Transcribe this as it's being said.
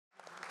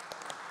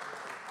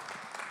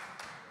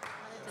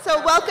So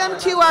welcome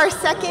to our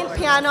second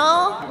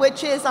panel,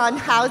 which is on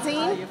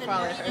housing.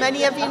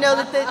 Many of you know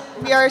that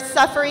we are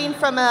suffering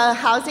from a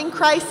housing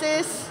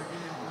crisis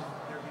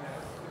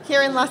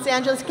here in Los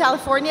Angeles,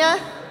 California.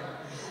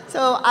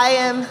 So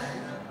I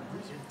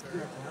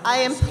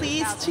am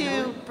pleased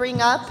to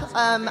bring up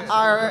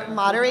our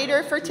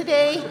moderator for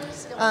today,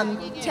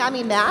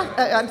 Beverly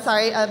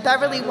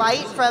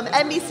White from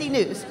NBC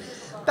News.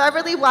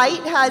 Beverly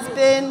White has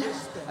been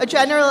a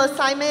general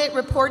assignment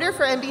reporter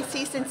for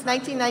NBC since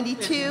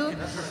 1992,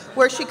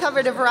 where she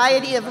covered a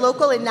variety of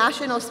local and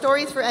national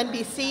stories for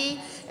NBC.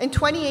 In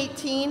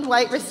 2018,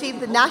 White received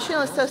the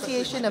National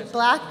Association of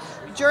Black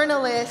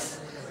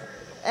Journalists,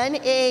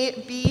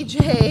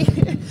 NABJ,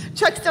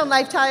 Chuckstone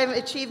Lifetime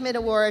Achievement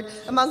Award.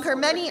 Among her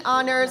many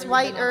honors,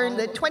 White earned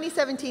the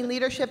 2017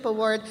 Leadership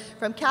Award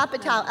from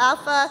Capital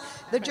Alpha,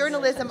 the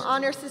Journalism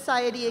Honor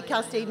Society at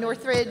Cal State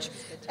Northridge,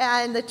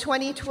 and the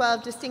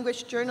 2012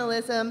 Distinguished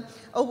Journalism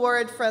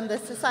Award from the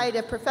Society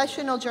of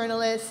Professional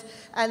Journalists,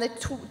 and the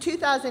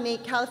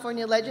 2008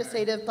 California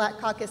Legislative Black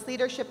Caucus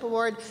Leadership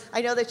Award.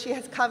 I know that she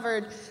has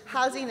covered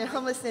housing and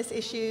homelessness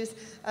issues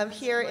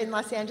here in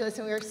Los Angeles,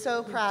 and we are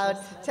so proud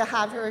to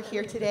have her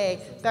here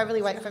today.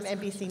 Beverly White from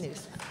NBC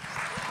News.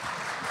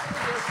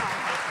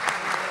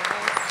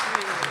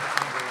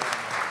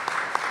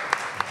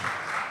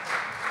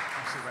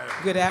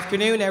 Good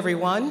afternoon,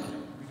 everyone.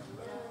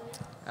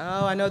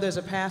 Oh, I know there's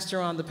a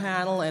pastor on the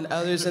panel and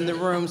others in the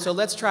room, so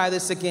let's try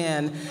this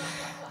again.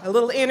 A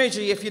little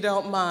energy, if you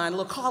don't mind, a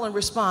little call and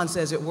response,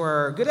 as it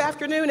were. Good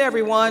afternoon,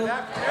 everyone. Good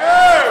afternoon.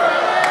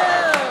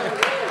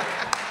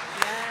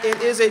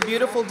 It is a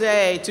beautiful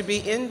day to be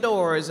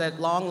indoors at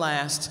long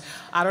last.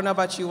 I don't know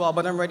about you all,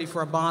 but I'm ready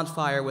for a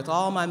bonfire with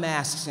all my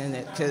masks in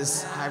it,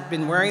 because I've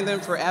been wearing them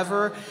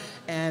forever,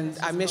 and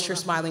I miss your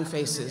smiling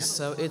faces.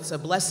 So it's a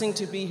blessing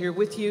to be here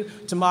with you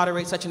to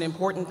moderate such an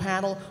important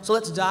panel. So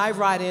let's dive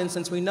right in.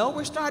 Since we know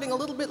we're starting a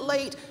little bit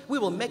late, we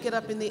will make it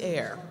up in the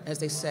air, as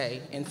they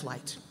say in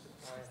flight.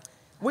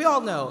 We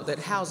all know that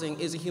housing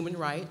is a human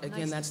right.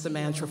 Again, that's the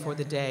mantra for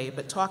the day.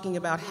 But talking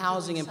about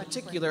housing in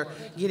particular,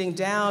 getting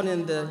down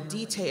in the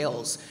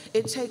details,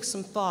 it takes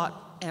some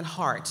thought and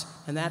heart.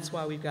 And that's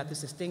why we've got this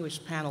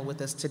distinguished panel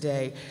with us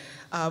today.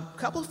 A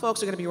couple of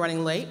folks are going to be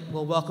running late.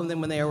 We'll welcome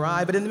them when they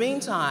arrive. But in the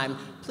meantime,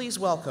 please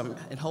welcome,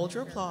 and hold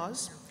your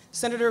applause,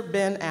 Senator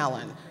Ben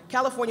Allen.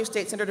 California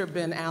State Senator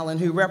Ben Allen,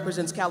 who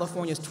represents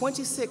California's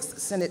 26th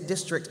Senate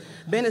District.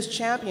 Ben has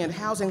championed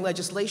housing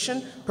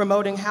legislation,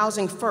 promoting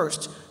housing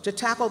first, to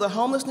tackle the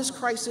homelessness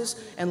crisis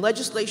and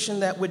legislation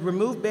that would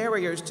remove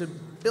barriers to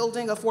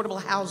building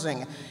affordable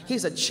housing.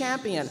 He's a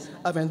champion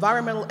of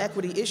environmental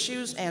equity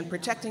issues and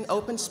protecting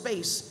open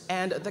space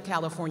and the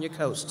California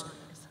coast.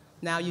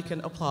 Now you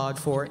can applaud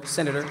for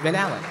Senator Ben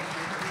Allen.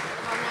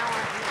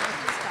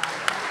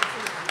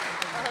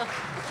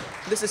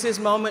 This is his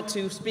moment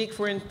to speak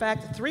for, in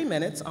fact, 3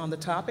 minutes on the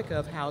topic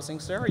of housing.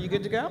 Sir, are you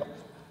good to go?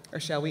 Or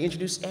shall we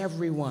introduce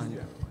everyone?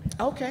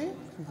 Okay,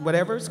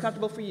 whatever is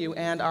comfortable for you.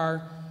 And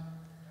our,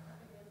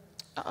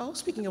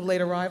 speaking of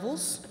late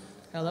arrivals,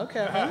 hello,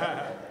 Kelvin.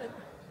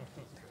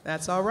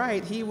 That's all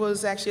right. He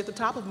was actually at the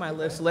top of my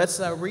list. Let's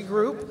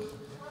regroup,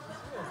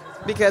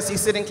 because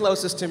he's sitting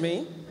closest to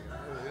me.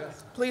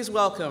 Please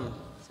welcome,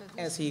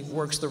 as he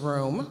works the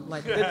room,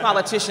 like good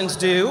politicians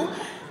do,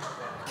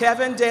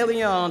 Kelvin de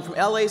León from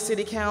LA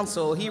City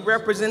Council. He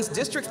represents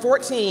District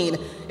 14,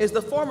 is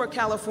the former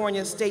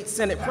California State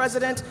Senate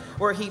President,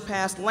 where he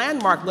passed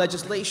landmark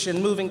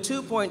legislation moving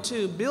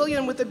 $2.2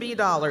 billion with the B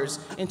dollars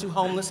into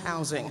homeless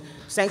housing.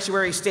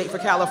 Sanctuary state for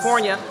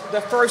California,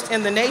 the first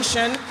in the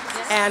nation,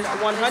 and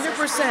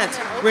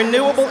 100%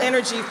 renewable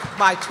energy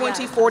by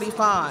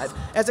 2045.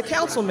 As a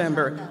council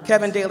member,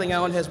 Kelvin de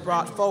León has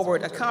brought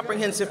forward a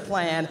comprehensive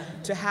plan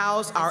to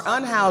house our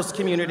unhoused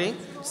community,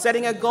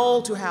 setting a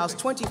goal to house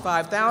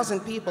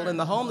 25,000 people in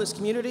the homeless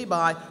community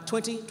by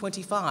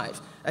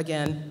 2025.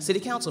 Again, City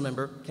Council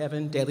member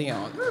Kelvin de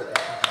León.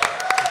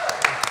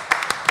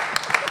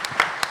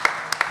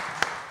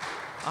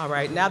 All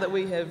right, now that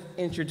we have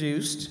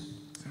introduced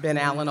Ben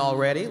Allen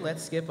already,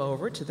 let's skip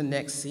over to the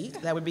next seat.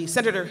 That would be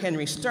Senator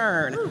Henry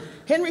Stern.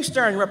 Henry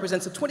Stern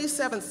represents the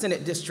 27th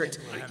Senate District.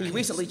 He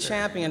recently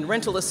championed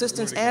rental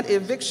assistance and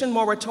eviction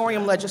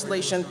moratorium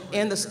legislation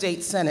in the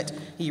state Senate.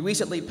 He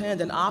recently penned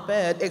an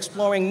op-ed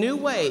exploring new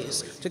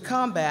ways to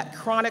combat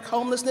chronic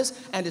homelessness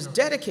and is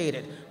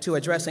dedicated to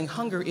addressing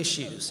hunger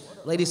issues.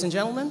 Ladies and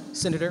gentlemen,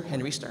 Senator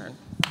Henry Stern.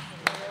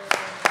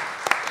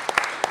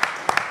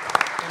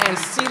 And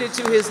seated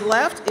to his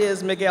left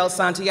is Miguel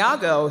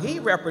Santiago. He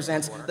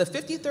represents the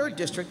 53rd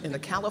District in the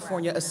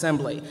California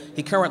Assembly.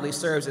 He currently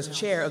serves as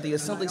chair of the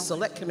Assembly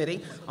Select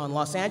Committee on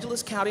Los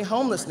Angeles County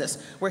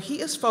Homelessness, where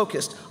he is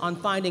focused on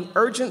finding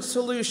urgent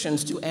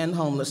solutions to end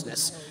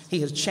homelessness.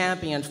 He has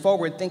championed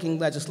forward-thinking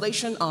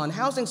legislation on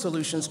housing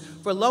solutions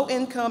for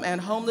low-income and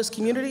homeless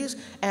communities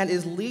and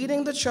is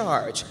leading the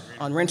charge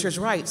on renters'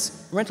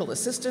 rights, rental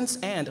assistance,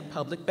 and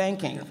public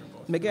banking.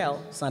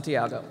 Miguel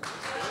Santiago.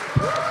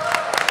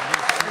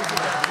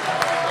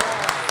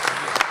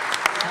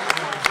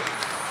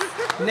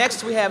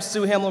 Next, we have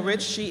Sue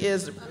Himmelrich. She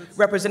is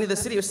representing the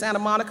city of Santa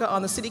Monica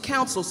on the city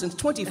council since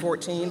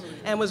 2014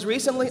 and was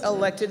recently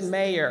elected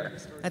mayor.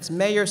 That's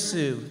Mayor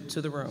Sue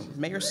to the room.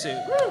 Mayor Sue.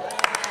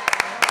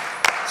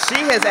 She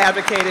has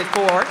advocated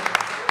for,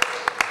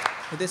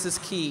 this is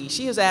key,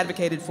 she has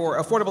advocated for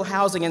affordable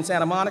housing in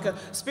Santa Monica,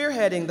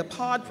 spearheading the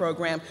POD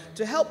program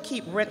to help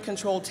keep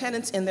rent-controlled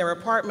tenants in their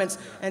apartments,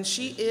 and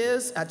she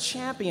is a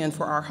champion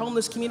for our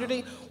homeless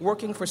community,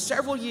 working for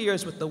several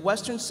years with the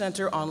Western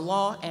Center on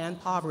Law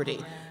and Poverty.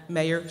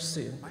 Mayor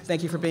Sue,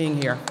 thank you for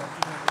being here.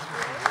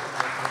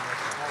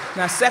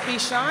 Now, Sepi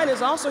Shyne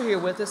is also here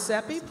with us.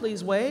 Sepi,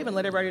 please wave and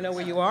let everybody know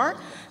where you are.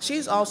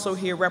 She's also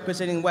here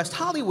representing West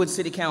Hollywood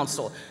City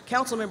Council.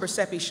 Councilmember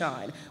Sepi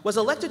Shyne was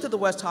elected to the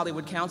West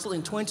Hollywood Council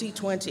in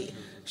 2020.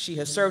 She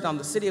has served on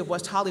the City of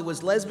West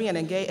Hollywood's Lesbian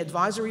and Gay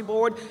Advisory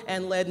Board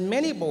and led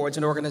many boards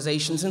and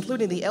organizations,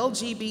 including the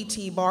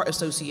LGBT Bar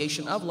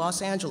Association of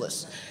Los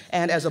Angeles,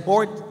 and as a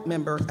board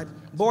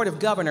of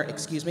Governor,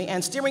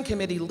 and steering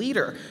committee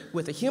leader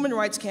with the Human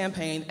Rights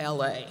Campaign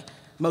LA.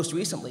 Most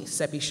recently,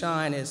 Sepi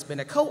Shyne has been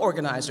a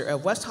co-organizer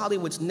of West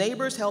Hollywood's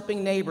Neighbors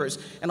Helping Neighbors,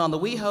 and on the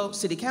WeHo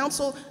City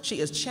Council, she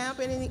is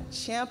championing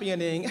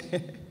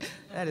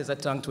that is a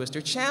tongue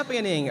twister,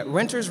 championing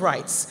renters'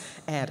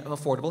 rights and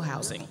affordable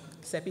housing.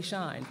 Sepi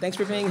Shyne, thanks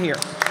for being here.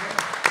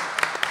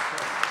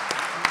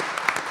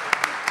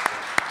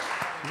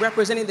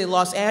 Representing the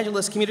Los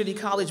Angeles Community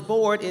College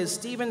Board is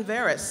Stephen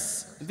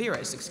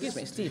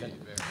Stephen.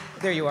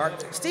 There you are.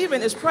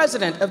 Stephen is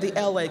president of the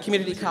LA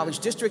Community College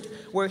District,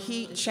 where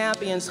he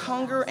champions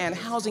hunger and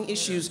housing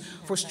issues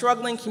for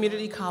struggling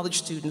community college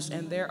students,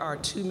 and there are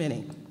too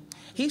many.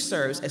 He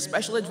serves as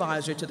special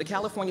advisor to the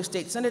California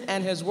State Senate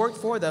and has worked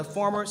for the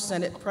former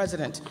Senate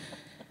president.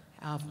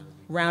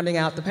 Rounding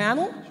out the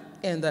panel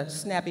in the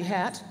snappy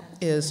hat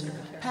is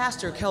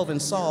Pastor Kelvin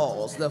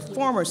Sauls, the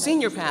former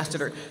senior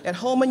pastor at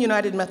Holman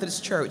United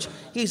Methodist Church.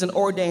 He's an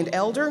ordained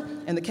elder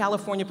in the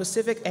California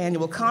Pacific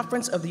Annual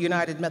Conference of the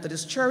United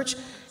Methodist Church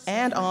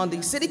and on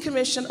the City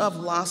Commission of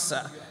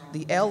LAHSA,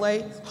 the LA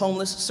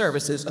Homeless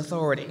Services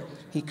Authority.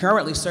 He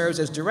currently serves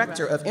as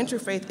Director of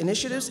Interfaith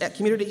Initiatives at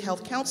Community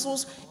Health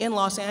Councils in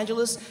Los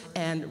Angeles,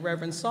 and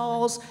Reverend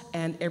Sauls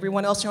and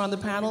everyone else here on the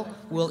panel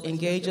will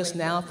engage us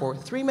now for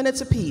 3 minutes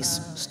apiece,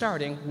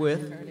 starting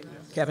with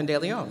Kevin De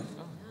León.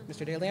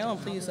 Mr. De León,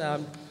 please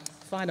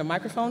find a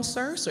microphone,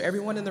 sir, so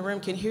everyone in the room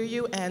can hear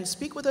you, and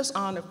speak with us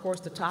on, of course,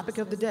 the topic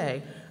of the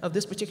day of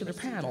this particular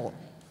panel.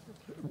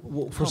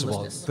 Well, first of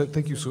all,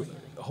 thank you so.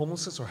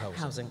 Homelessness or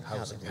housing?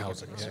 Housing. Yeah.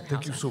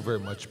 Thank you so very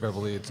much,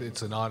 Beverly.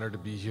 It's an honor to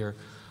be here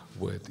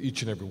with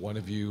each and every one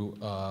of you.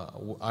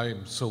 I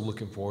am so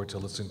looking forward to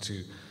listening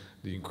to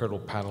the incredible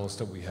panelists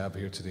that we have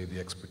here today, the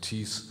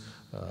expertise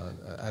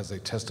as they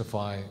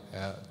testify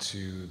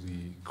to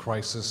the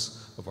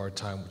crisis of our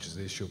time, which is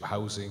the issue of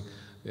housing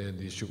and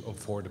the issue of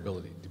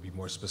affordability, to be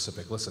more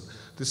specific. Listen,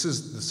 this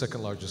is the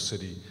second largest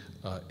city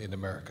in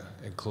America,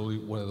 and clearly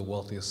one of the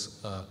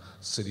wealthiest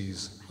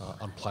cities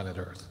on planet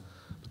Earth.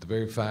 But the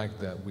very fact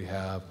that we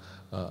have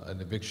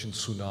an eviction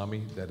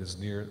tsunami that is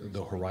near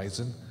the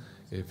horizon,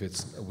 if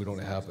we don't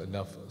have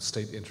enough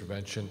state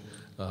intervention,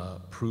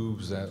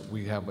 proves that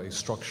we have a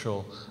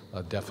structural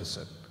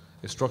deficit.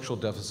 A structural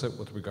deficit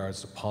with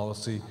regards to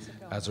policy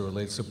as it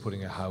relates to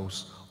putting a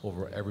house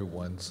over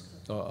everyone's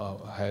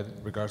head,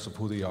 regardless of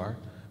who they are,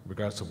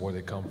 regardless of where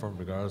they come from,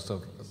 regardless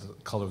of the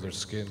color of their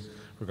skin,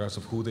 regardless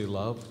of who they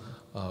love,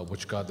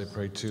 which God they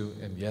pray to,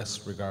 and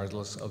yes,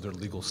 regardless of their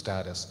legal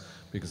status.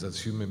 Because as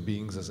human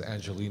beings, as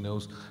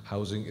Angelinos,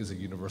 housing is a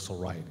universal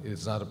right. It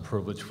is not a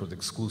privilege for the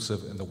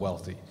exclusive and the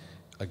wealthy.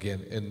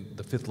 Again, in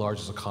the 5th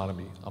largest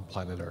economy on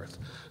planet Earth.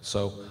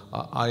 So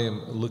I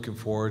am looking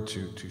forward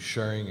to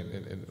sharing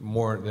and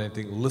more than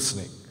anything,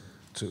 listening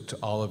to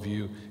all of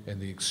you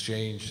and the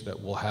exchange that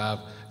we'll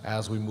have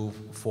as we move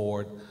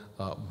forward,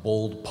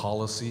 bold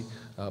policy,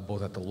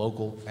 both at the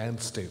local and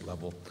state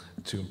level,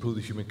 to improve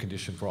the human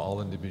condition for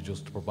all individuals,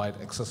 to provide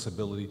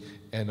accessibility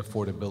and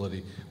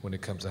affordability when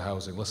it comes to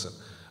housing. Listen,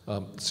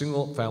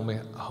 single-family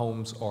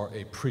homes are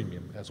a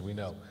premium, as we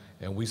know,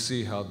 and we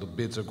see how the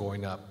bids are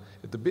going up.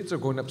 If the bids are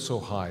going up so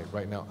high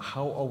right now,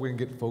 how are we going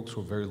to get folks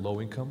who are very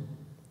low income,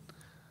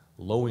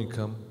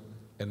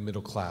 and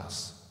middle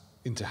class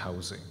into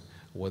housing,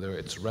 whether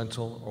it's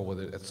rental or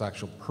whether it's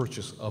actual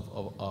purchase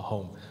of a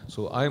home?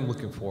 So I am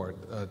looking forward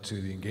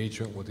to the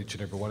engagement with each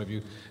and every one of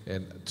you.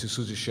 And to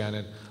Susie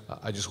Shannon,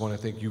 I just want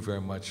to thank you very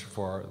much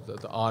for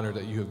the honor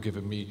that you have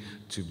given me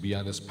to be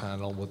on this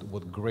panel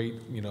with great,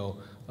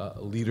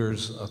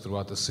 leaders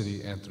throughout the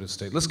city and through the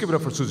state. Let's give it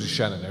up for Susie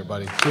Shannon,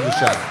 everybody. Susie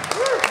Shannon.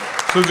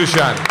 Susie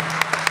Shannon.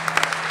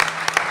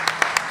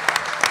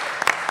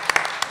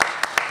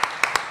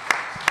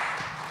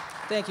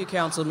 Thank you,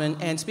 Councilman.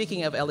 And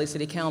speaking of LA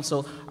City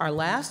Council, our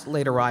last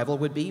late arrival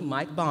would be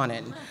Mike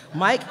Bonin.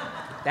 Mike,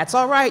 that's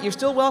all right. You're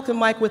still welcome,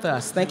 Mike, with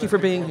us. Thank you for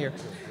being here.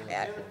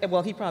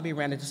 Well, he probably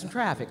ran into some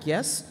traffic,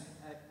 yes?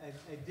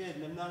 I did,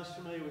 and I'm not as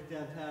familiar with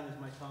downtown as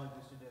my colleague,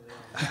 Mr.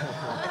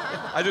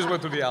 I just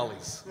went through the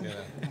alleys.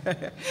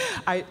 Yeah.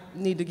 I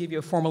need to give you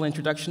a formal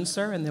introduction,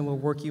 sir, and then we'll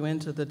work you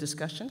into the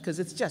discussion, because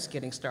it's just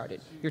getting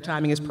started. Your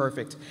timing is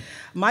perfect.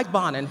 Mike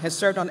Bonin has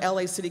served on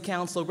LA City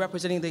Council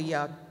representing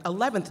the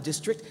 11th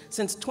District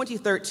since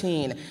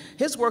 2013.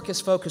 His work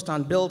has focused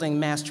on building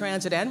mass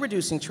transit and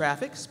reducing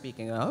traffic,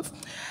 speaking of,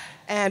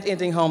 and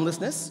ending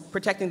homelessness,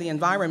 protecting the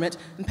environment,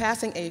 and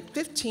passing a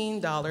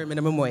 $15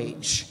 minimum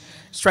wage,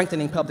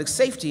 strengthening public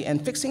safety,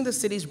 and fixing the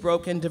city's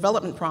broken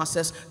development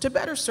process to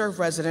better serve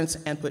residents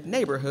and put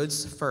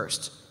neighborhoods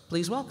first.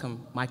 Please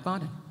welcome Mike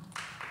Bonin.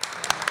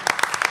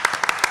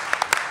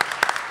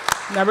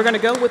 Now we're going to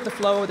go with the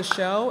flow of the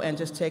show and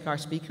just take our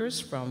speakers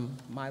from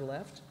my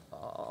left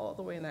all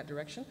the way in that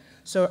direction.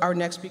 So our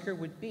next speaker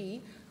would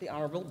be the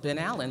Honorable Ben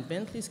Allen.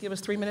 Ben, please give us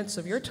 3 minutes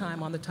of your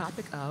time on the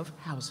topic of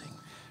housing.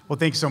 Well,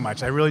 thanks so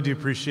much. I really do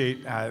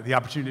appreciate the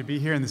opportunity to be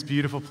here in this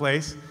beautiful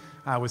place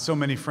with so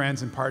many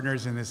friends and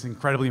partners in this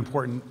incredibly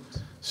important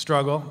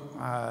struggle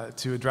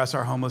to address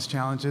our homeless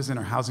challenges and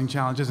our housing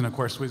challenges. And of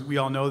course, we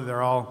all know that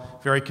they're all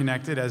very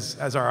connected,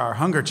 as are our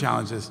hunger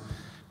challenges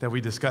that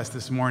we discussed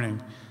this morning.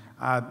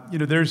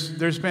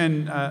 There's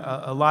been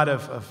a lot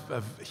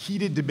of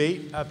heated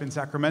debate up in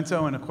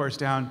Sacramento and of course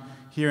down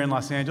here in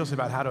Los Angeles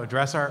about how to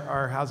address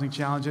our housing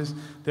challenges.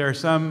 There are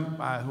some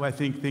who I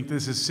think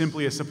this is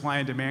simply a supply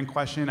and demand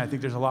question. I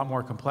think there's a lot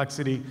more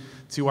complexity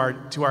to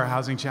our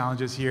housing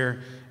challenges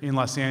here in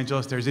Los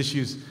Angeles. There's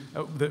issues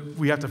that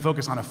we have to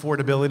focus on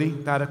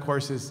affordability. That, of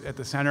course, is at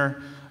the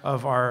center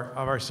of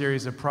our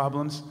series of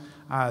problems.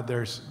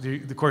 There's,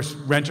 of course,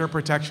 renter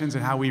protections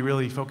and how we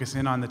really focus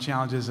in on the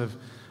challenges of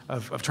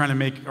trying to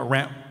make a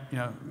rent,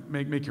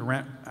 make your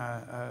rent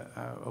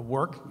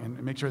work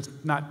and make sure it's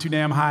not too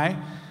damn high.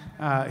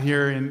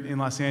 Here in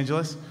Los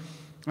Angeles.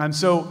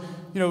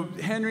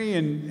 Henry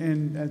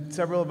and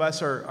several of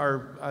us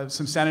are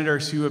some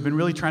senators who have been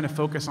really trying to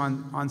focus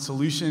on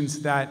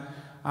solutions that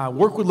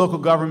work with local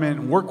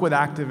government, work with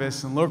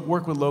activists, and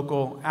work with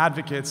local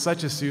advocates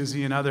such as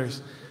Susie and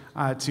others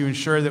to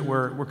ensure that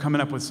we're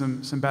coming up with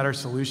some better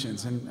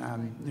solutions. And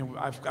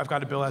I've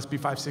got a bill, SB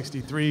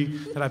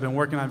 563, that I've been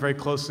working on very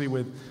closely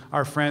with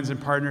our friends and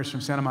partners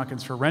from Santa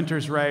Monicans for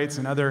Renters' Rights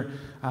and other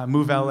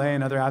Move LA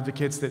and other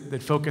advocates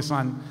that focus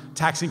on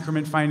tax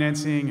increment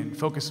financing and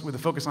with a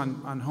focus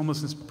on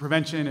homelessness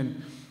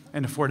prevention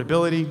and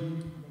affordability.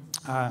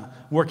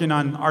 Working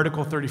on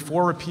Article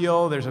 34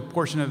 repeal. There's a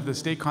portion of the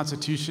state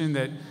constitution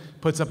that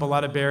puts up a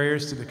lot of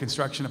barriers to the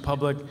construction of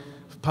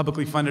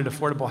publicly funded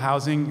affordable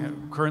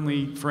housing.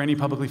 Currently, for any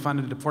publicly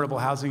funded affordable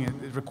housing, it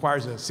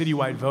requires a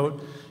citywide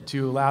vote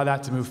to allow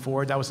that to move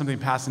forward. That was something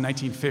passed in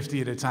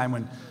 1950 at a time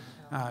when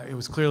it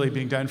was clearly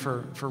being done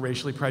for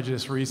racially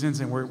prejudiced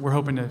reasons, and we're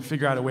hoping to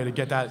figure out a way to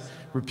get that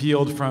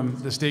repealed from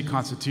the state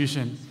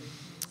constitution.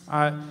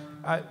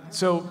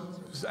 So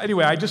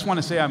anyway, I just want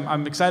to say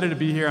I'm excited to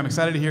be here. I'm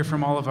excited to hear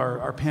from all of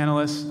our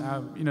panelists.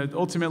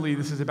 Ultimately,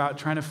 this is about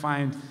trying to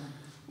find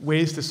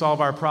ways to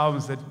solve our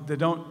problems that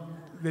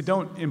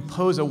don't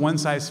impose a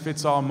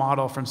one-size-fits-all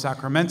model from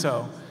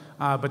Sacramento,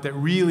 but that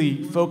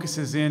really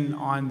focuses in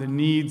on the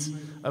needs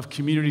of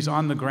communities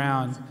on the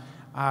ground,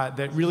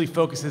 that really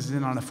focuses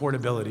in on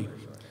affordability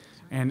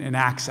and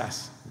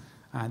access.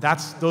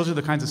 Those are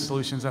the kinds of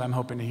solutions that I'm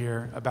hoping to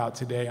hear about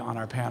today on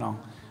our panel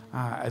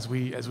as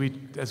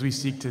we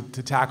seek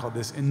to tackle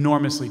this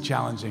enormously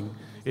challenging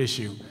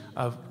issue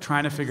of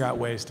trying to figure out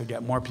ways to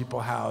get more people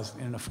housed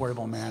in an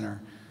affordable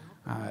manner.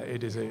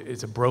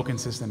 It's a broken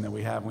system that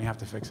we have, and we have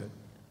to fix it.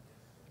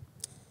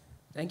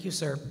 Thank you,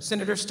 sir.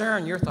 Senator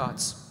Stern, your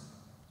thoughts.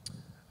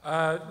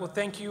 Well,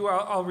 thank you.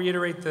 I'll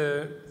reiterate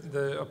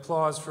the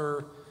applause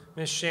for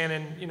Ms.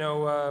 Shannon.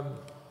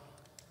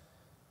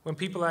 When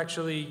people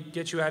actually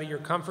get you out of your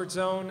comfort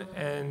zone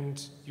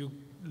and you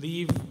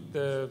leave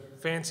the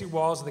fancy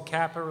walls of the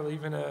Capitol, or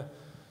even a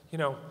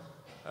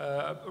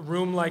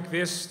room like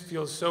this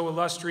feels so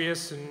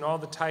illustrious and all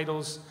the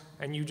titles,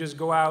 and you just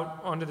go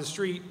out onto the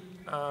street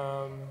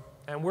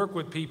and work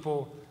with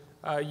people,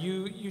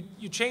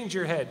 you change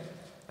your head.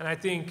 And I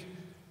think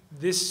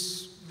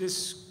this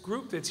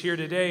group that's here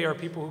today are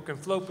people who can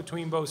float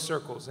between both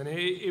circles. And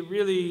it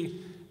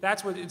really,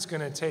 that's what it's going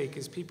to take,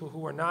 is people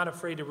who are not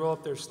afraid to roll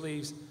up their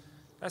sleeves.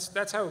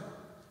 That's how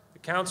the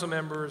council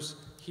members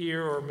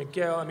here, or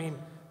Miguel,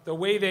 the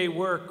way they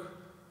work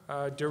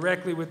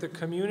directly with the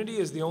community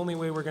is the only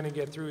way we're going to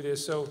get through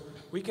this. So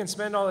we can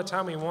spend all the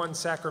time we want in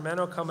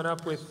Sacramento coming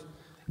up with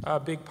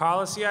big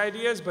policy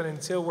ideas, but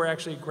until we're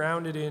actually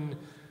grounded in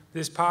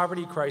this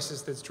poverty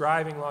crisis that's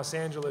driving Los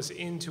Angeles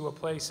into a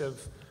place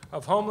of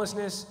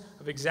homelessness,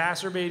 of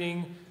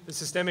exacerbating the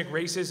systemic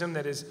racism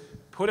that has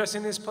put us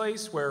in this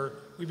place where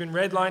we've been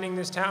redlining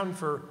this town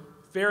for a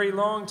very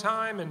long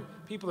time and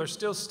people are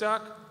still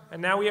stuck, and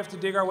now we have to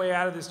dig our way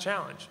out of this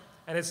challenge.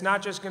 And it's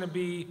not just going to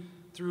be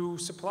through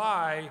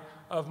supply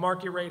of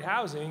market rate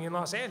housing in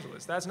Los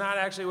Angeles. That's not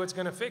actually what's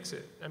going to fix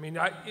it.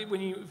 If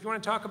you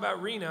want to talk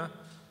about RHNA,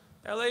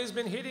 LA has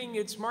been hitting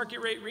its market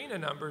rate RHNA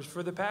numbers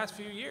for the past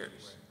few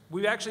years.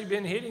 We've actually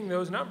been hitting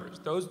those numbers.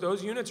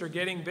 Those units are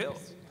getting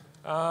built.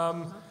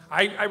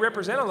 I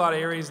represent a lot of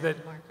areas that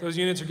those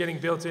units are getting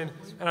built in,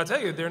 and I'll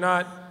tell you, they're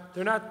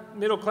not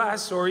middle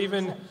class or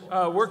even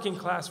working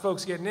class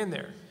folks getting in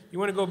there. You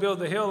want to go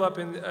build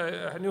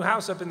a new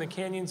house up in the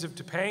canyons of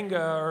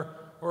Topanga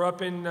or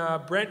up in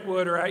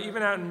Brentwood or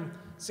even out in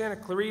Santa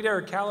Clarita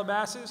or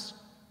Calabasas?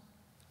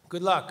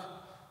 Good luck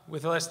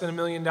with less than $1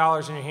 million in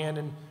your hand.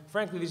 And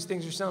frankly, these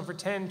things are selling for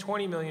 $10,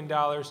 $20 million.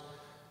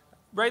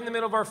 Right in the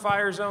middle of our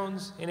fire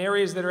zones, in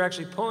areas that are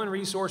actually pulling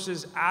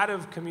resources out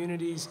of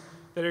communities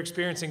that are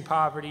experiencing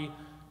poverty.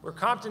 Where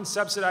Compton's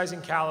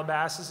subsidizing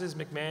Calabasas,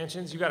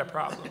 McMansions, you got a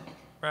problem,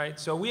 right?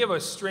 So we have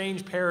a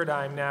strange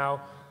paradigm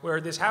now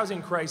where this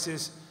housing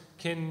crisis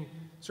can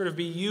sort of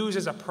be used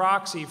as a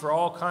proxy for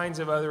all kinds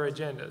of other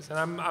agendas.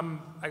 And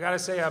I gotta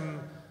say,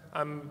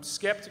 I'm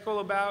skeptical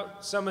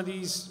about some of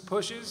these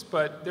pushes,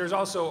 but there's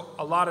also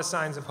a lot of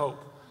signs of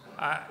hope.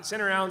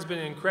 Senator Allen's been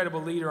an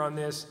incredible leader on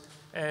this,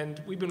 and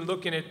we've been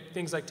looking at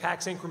things like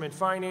tax increment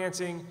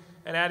financing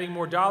and adding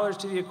more dollars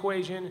to the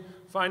equation,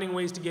 finding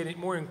ways to get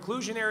more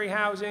inclusionary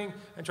housing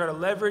and try to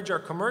leverage our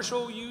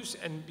commercial use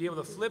and be able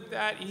to flip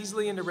that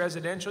easily into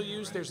residential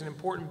use. There's an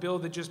important bill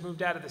that just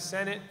moved out of the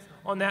Senate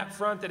on that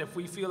front that if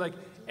we feel like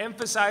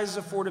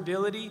emphasizes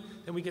affordability,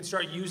 then we can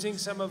start using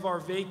some of our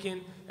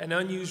vacant and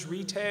unused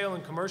retail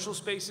and commercial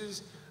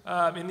spaces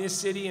in this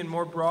city and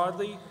more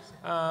broadly.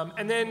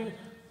 And then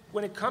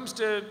when it comes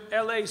to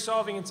LA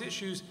solving its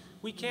issues,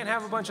 we can't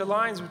have a bunch of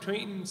lines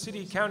between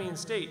city, county, and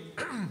state.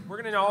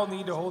 We're gonna all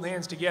need to hold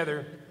hands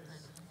together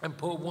and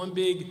put one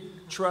big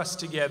trust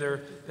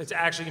together that's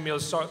actually gonna be able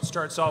to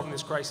start solving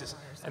this crisis.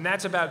 And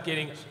that's about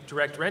getting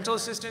direct rental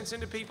assistance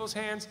into people's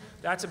hands.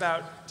 That's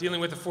about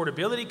dealing with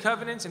affordability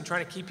covenants and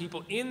trying to keep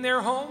people in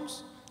their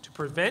homes to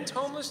prevent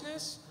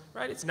homelessness,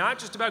 right? It's not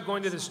just about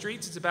going to the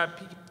streets, it's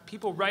about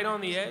people right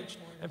on the edge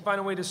and find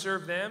a way to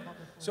serve them.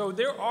 So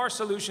there are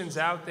solutions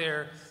out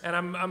there, and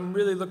I'm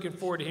really looking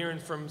forward to hearing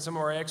from some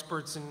of our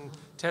experts and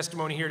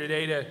testimony here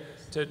today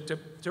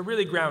to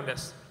really ground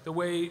us the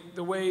way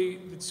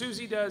that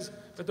Susie does,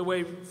 but the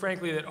way,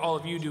 frankly, that all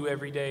of you do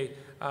every day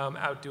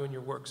out doing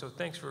your work. So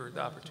thanks for the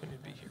opportunity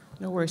to be here.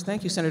 No worries.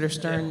 Thank you, Senator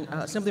Stern.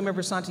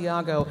 Assemblymember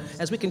Santiago,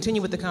 as we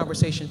continue with the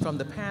conversation from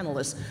the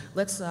panelists,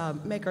 let's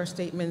make our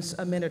statements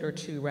a minute or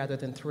two rather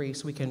than 3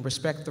 so we can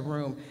respect the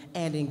room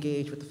and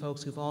engage with the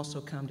folks who've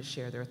also come to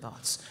share their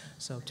thoughts.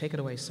 So take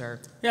it away, sir.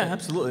 Yeah,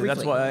 absolutely. Briefly.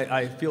 That's why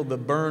I feel the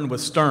burn with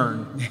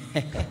Stern.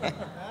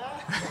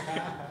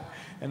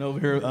 And over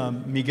here,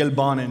 Miguel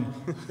Bonin.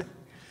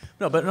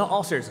 No, but in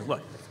all seriousness,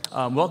 look,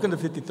 welcome to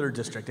 53rd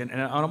District. And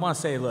I want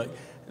to say, look,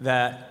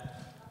 that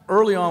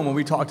early on when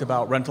we talked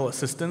about rental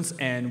assistance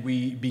and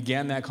we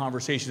began that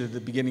conversation at the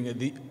beginning of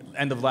the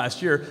end of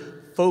last year,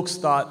 folks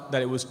thought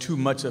that it was too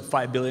much of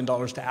 $5 billion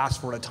to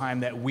ask for at a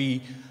time that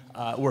we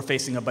were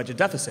facing a budget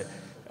deficit.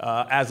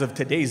 As of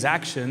today's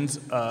actions,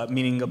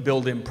 meaning a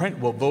bill in print,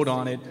 we'll vote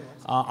on it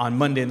on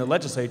Monday in the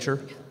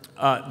legislature,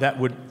 that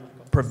would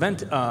prevent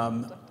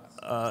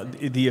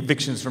the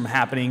evictions from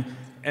happening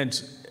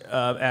and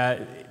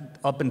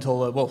up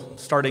until,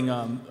 starting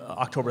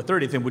October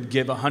 30th, and would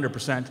give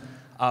 100%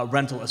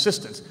 rental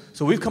assistance.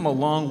 So we've come a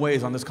long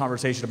ways on this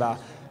conversation about,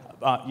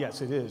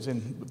 yes, it is.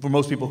 And for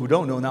most people who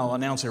don't know, now I'll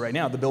announce it right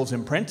now, the bill's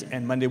in print,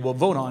 and Monday we'll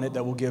vote on it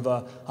that will give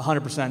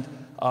 100%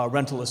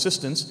 rental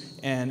assistance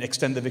and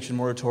extend the eviction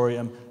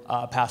moratorium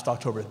past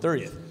October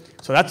 30th.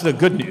 So that's the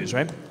good news,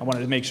 right? I wanted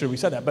to make sure we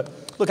said that. But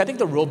look, I think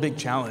the real big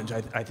challenge,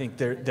 I think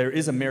there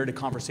is a merited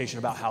conversation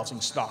about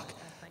housing stock.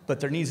 But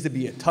there needs to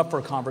be a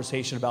tougher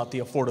conversation about the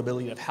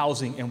affordability of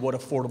housing and what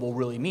affordable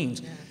really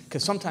means.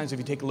 Because sometimes if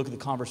you take a look at the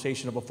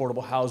conversation of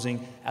affordable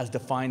housing as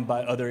defined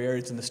by other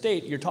areas in the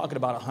state, you're talking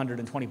about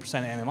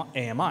 120%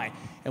 AMI.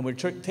 And we're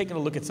taking a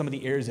look at some of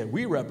the areas that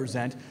we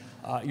represent,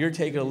 you're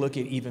taking a look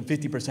at even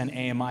 50%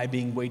 AMI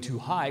being way too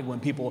high when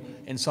people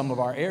in some of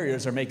our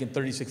areas are making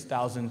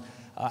 $36,000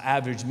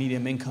 average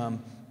median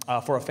income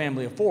for a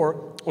family of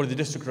 4, or the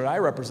district that I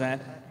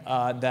represent,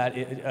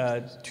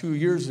 2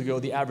 years ago,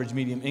 the average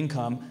median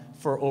income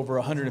for over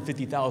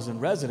 150,000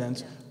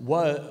 residents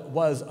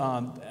was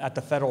at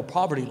the federal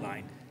poverty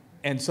line.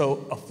 And so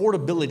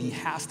affordability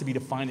has to be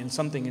defined in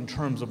something in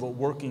terms of what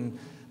working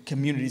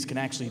communities can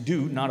actually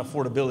do, not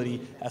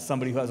affordability as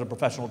somebody who has a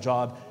professional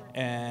job.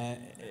 And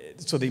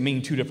so they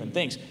mean two different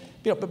things.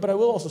 You know, but I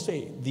will also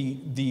say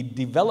the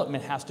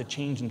development has to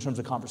change in terms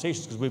of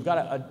conversations, because we've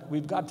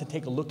got to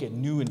take a look at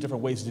new and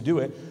different ways to do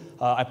it.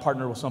 I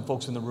partner with some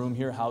folks in the room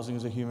here, Housing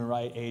is a Human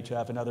Right,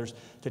 AHF, and others,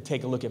 to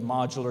take a look at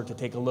modular, to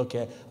take a look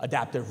at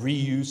adaptive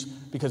reuse,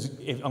 because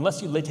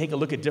unless you take a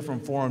look at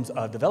different forms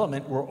of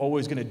development, we're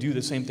always going to do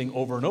the same thing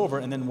over and over,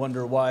 and then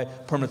wonder why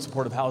permanent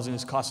supportive housing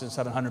is costing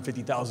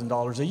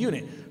 $750,000 a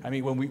unit. I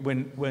mean,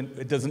 when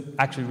it doesn't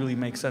actually really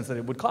make sense that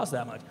it would cost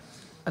that much.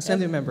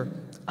 Assemblymember,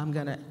 I'm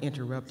going to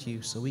interrupt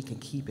you so we can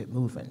keep it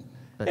moving.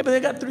 But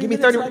they got 3 give me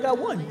minutes 30, and I got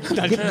 1.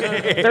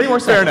 30 more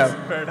seconds.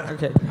 Fair enough.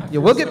 Okay. Yeah,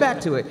 we'll get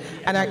back to it.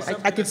 And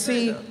I could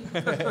see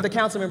the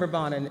Councilmember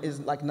Bonin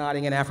is like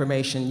nodding in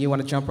affirmation. You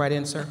want to jump right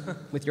in, sir,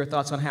 with your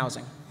thoughts on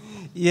housing?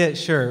 Yeah,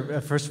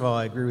 sure. First of all,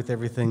 I agree with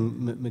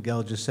everything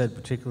Miguel just said,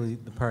 particularly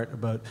the part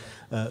about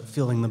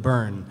feeling the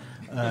burn.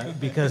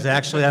 Because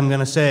actually, I'm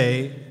going to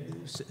say,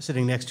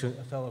 sitting next to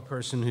a fellow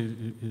person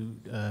who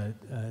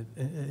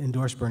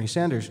endorsed Bernie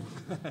Sanders,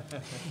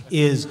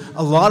 is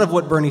a lot of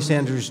what Bernie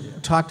Sanders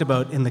talked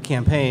about in the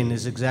campaign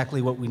is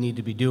exactly what we need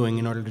to be doing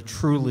in order to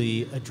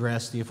truly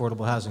address the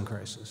affordable housing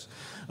crisis.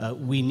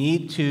 We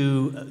need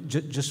to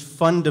just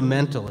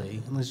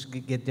fundamentally, and let's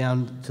get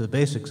down to the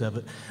basics of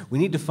it, we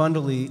need to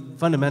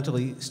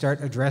fundamentally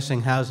start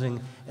addressing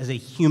housing as a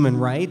human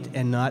right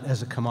and not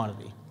as a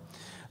commodity.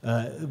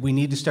 We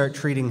need to start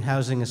treating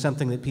housing as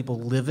something that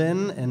people live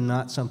in and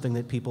not something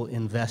that people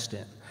invest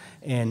in.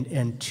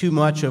 And too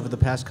much over the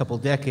past couple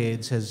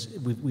decades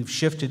we've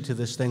shifted to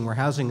this thing where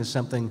housing is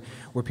something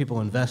where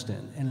people invest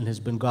in, and it has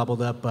been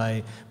gobbled up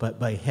by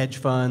hedge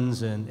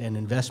funds and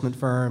investment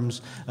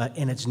firms,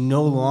 and it's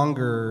no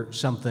longer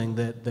something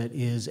that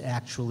is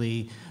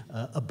actually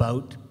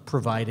about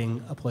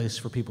providing a place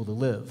for people to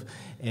live.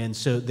 And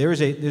so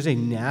there's a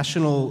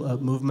national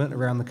movement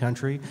around the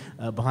country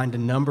behind a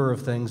number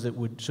of things that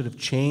would sort of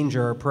change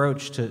our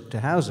approach to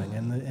housing.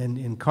 And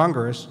in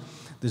Congress,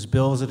 there's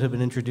bills that have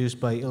been introduced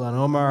by Ilhan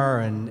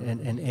Omar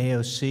and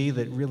AOC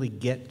that really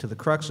get to the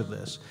crux of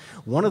this.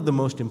 One of the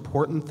most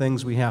important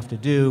things we have to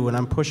do, and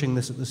I'm pushing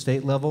this at the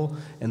state level,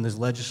 and there's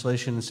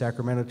legislation in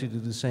Sacramento to do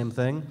the same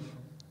thing,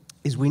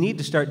 is we need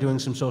to start doing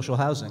some social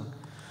housing.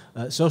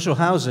 Social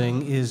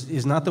housing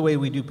is not the way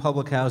we do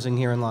public housing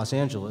here in Los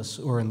Angeles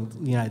or in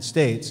the United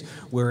States,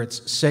 where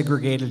it's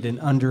segregated and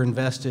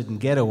underinvested and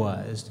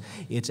ghettoized.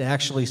 It's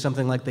actually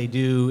something like they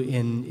do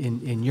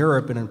in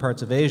Europe and in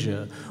parts of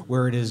Asia,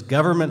 where it is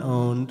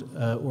government-owned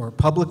or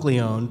publicly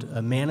owned,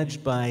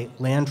 managed by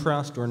land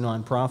trust or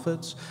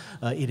nonprofits.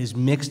 It is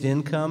mixed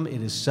income.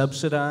 It is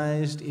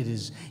subsidized. It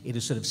is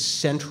sort of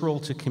central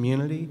to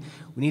community.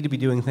 We need to be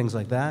doing things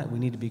like that. We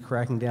need to be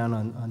cracking down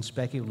on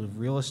speculative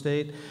real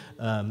estate.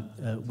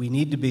 We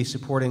need to be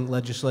supporting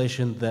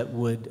legislation that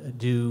would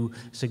do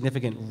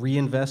significant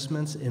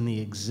reinvestments in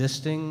the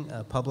existing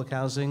public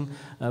housing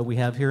we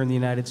have here in the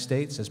United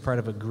States as part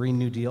of a Green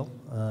New Deal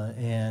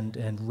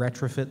and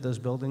retrofit those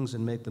buildings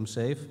and make them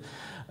safe.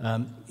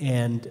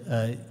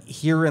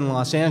 Here in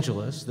Los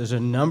Angeles, there's a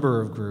number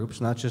of groups,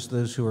 not just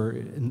those who are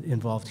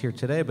involved here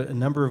today, but a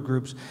number of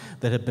groups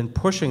that have been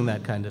pushing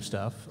that kind of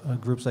stuff,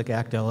 groups like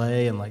ACT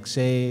LA and like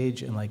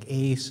SAGE and like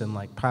ACE and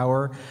like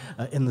POWER,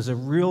 and there's a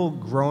real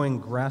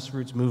growing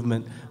grassroots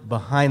movement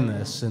behind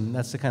this, and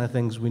that's the kind of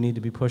things we need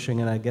to be pushing,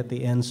 and I get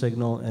the end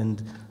signal,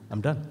 and I'm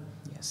done.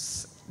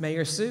 Yes.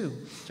 Mayor Sue,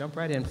 jump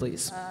right in,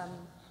 please.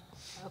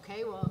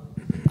 Okay, well,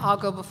 I'll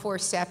go before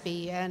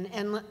Sepi,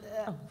 and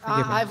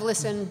I've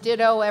listened,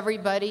 ditto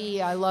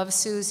everybody, I love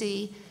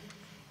Susie.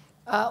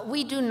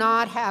 We do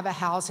not have a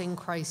housing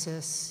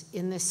crisis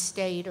in this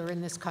state or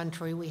in this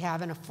country. We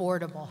have an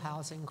affordable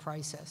housing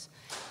crisis,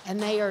 and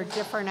they are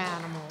different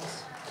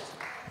animals.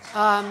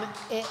 I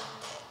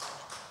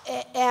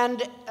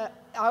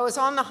was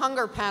on the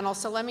hunger panel,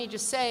 so let me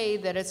just say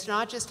that it's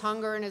not just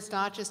hunger and it's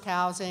not just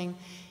housing.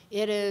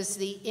 It is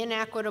the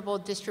inequitable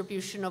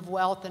distribution of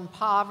wealth and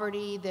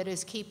poverty that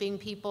is keeping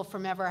people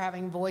from ever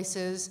having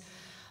voices.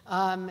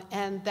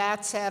 And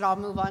that said, I'll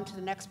move on to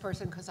the next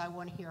person because I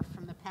want to hear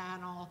from the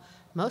panel,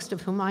 most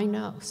of whom I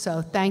know.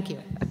 So thank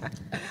you.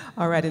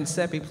 All right, and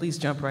Sepi, please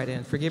jump right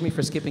in. Forgive me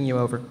for skipping you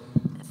over.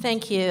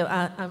 Thank you.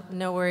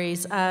 No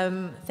worries.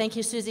 Thank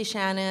you, Susie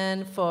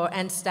Shannon,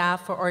 and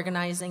staff for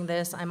organizing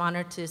this. I'm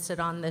honored to sit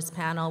on this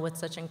panel with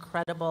such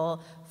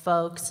incredible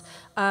folks.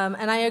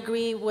 And I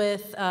agree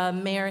with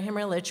Mayor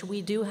Himmelrich.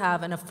 We do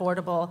have an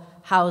affordable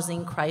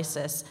housing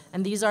crisis.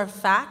 And these are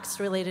facts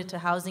related to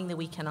housing that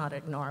we cannot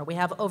ignore. We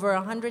have over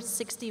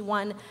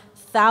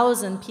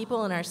 161,000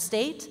 people in our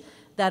state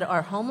that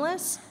are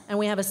homeless, and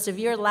we have a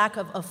severe lack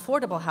of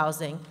affordable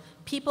housing.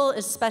 People,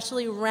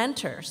 especially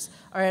renters,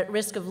 are at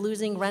risk of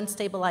losing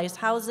rent-stabilized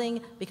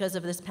housing because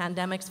of this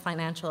pandemic's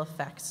financial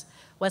effects.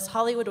 West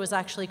Hollywood was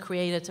actually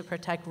created to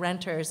protect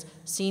renters,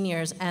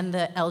 seniors, and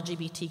the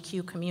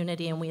LGBTQ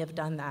community, and we have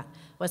done that.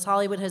 West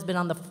Hollywood has been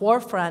on the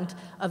forefront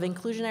of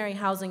inclusionary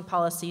housing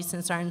policy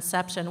since our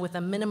inception, with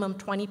a minimum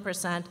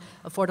 20%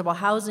 affordable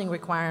housing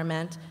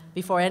requirement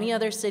before any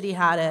other city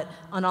had it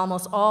on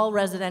almost all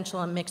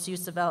residential and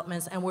mixed-use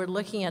developments, and we're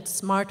looking at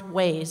smart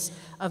ways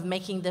of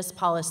making this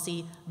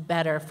policy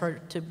better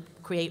to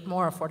create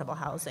more affordable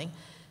housing.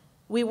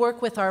 We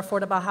work with our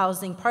affordable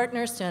housing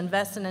partners to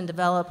invest in and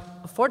develop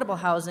affordable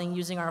housing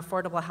using our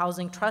Affordable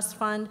Housing Trust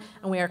Fund,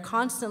 and we are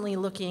constantly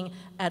looking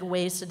at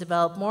ways to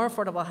develop more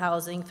affordable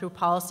housing through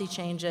policy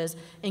changes,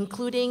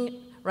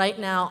 including right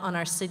now on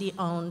our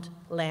city-owned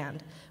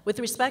land. With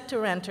respect to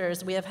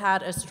renters, we have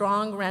had a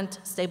strong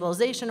rent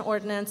stabilization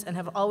ordinance and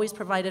have always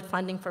provided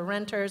funding for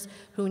renters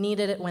who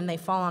needed it when they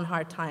fall on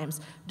hard times.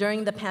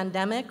 During the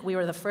pandemic, we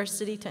were the first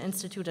city to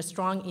institute a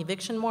strong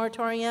eviction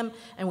moratorium,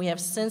 and we have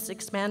since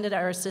expanded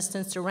our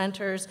assistance to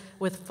renters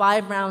with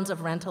 5 rounds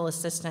of rental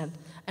assistance,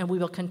 and we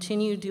will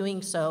continue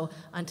doing so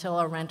until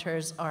our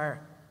renters are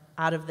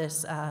out of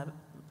this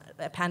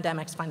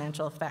pandemic's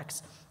financial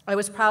effects. I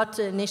was proud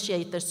to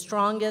initiate the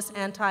strongest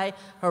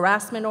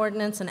anti-harassment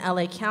ordinance in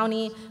LA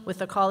County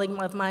with a colleague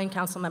of mine,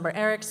 Councilmember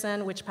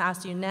Erickson, which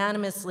passed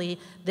unanimously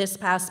this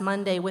past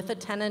Monday with a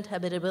tenant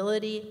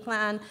habitability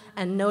plan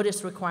and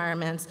notice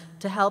requirements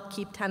to help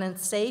keep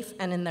tenants safe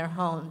and in their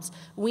homes.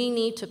 We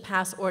need to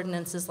pass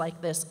ordinances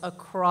like this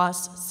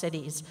across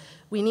cities.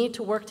 We need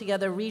to work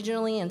together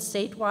regionally and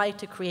statewide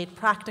to create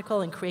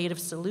practical and creative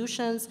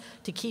solutions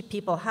to keep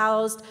people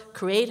housed,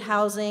 create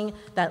housing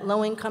that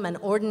low-income and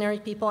ordinary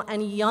people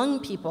and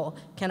young people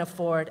can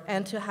afford,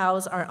 and to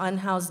house our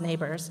unhoused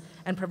neighbors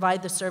and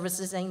provide the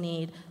services they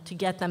need to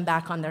get them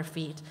back on their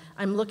feet.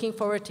 I'm looking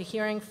forward to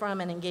hearing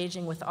from and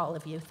engaging with all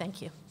of you.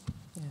 Thank you.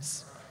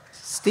 Yes.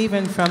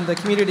 Stephen from the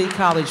Community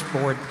College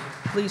Board,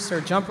 please,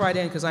 sir, jump right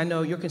in, because I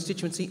know your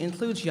constituency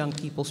includes young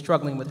people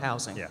struggling with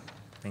housing. Yeah,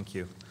 thank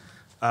you.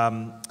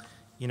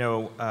 It's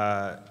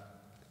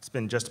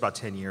been just about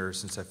 10 years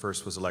since I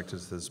first was elected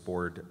to this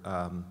board.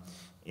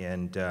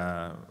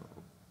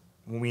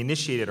 When we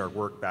initiated our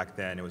work back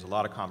then, it was a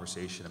lot of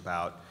conversation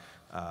about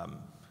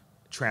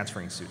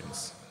transferring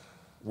students,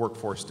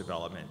 workforce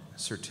development,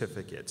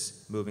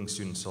 certificates, moving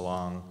students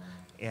along.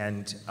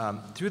 And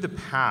through the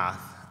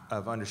path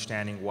of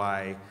understanding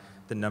why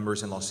the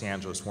numbers in Los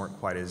Angeles weren't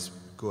quite as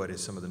good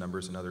as some of the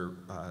numbers in other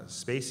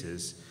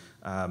spaces,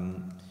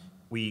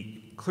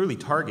 we clearly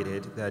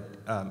targeted that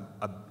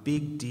a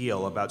big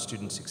deal about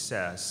student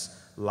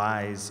success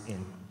lies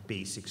in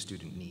basic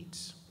student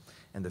needs.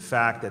 And the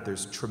fact that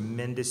there's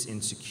tremendous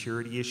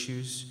insecurity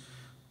issues.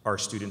 Our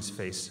students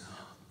face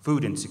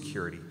food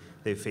insecurity,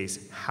 they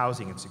face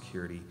housing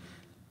insecurity,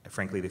 and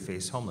frankly, they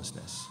face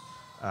homelessness.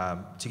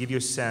 To give you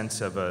a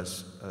sense of a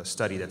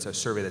study, that's a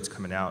survey that's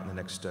coming out in the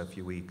next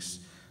few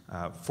weeks,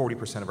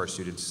 40% of our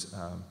students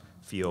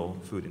feel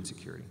food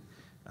insecurity.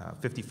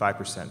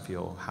 55%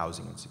 feel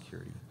housing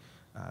insecurity.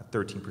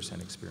 13%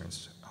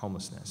 experience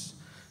homelessness.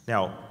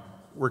 Now,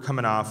 we're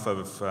coming off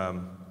of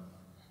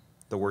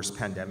the worst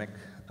pandemic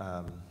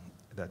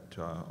that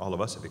all of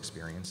us have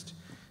experienced.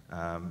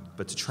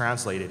 But to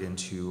translate it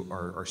into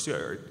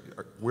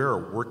we're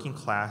a working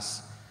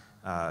class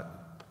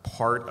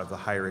part of the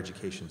higher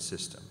education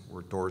system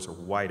where doors are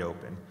wide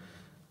open.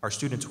 Our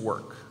students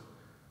work.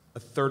 A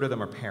third of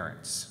them are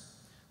parents.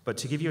 But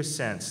to give you a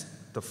sense,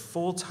 the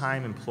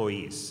full-time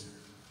employees,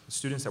 the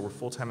students that were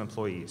full-time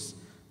employees,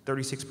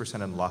 36% of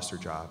them lost their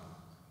job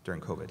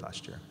during COVID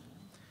last year.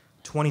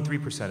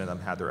 23% of them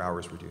had their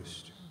hours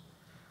reduced.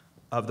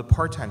 Of the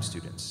part-time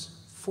students,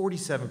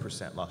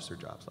 47% lost their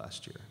jobs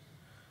last year.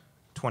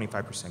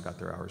 25% got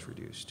their hours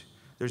reduced.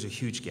 There's a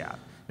huge gap.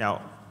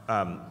 Now,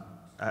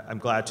 I'm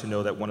glad to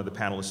know that one of the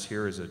panelists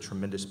here is a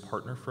tremendous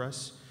partner for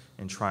us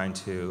in trying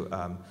to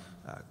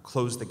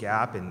close the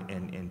gap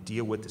and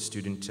deal with the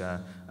student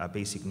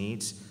basic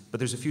needs. But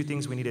there's a few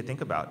things we need to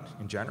think about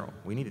in general.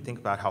 We need to think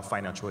about how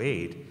financial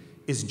aid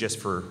isn't just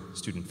for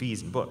student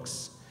fees and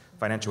books.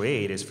 Financial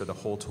aid is for the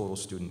whole total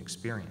student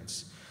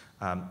experience.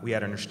 We got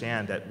to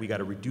understand that we got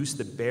to reduce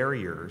the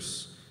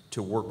barriers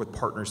to work with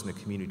partners in the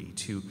community,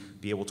 to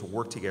be able to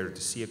work together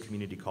to see a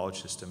community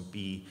college system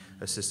be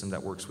a system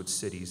that works with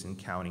cities and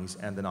counties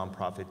and the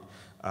nonprofit,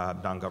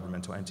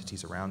 non-governmental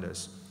entities around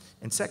us.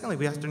 And secondly,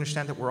 we have to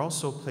understand that we're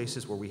also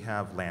places where we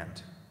have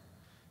land,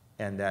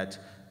 and that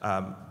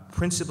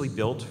principally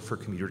built for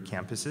commuter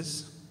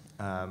campuses.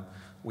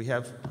 We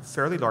have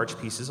fairly large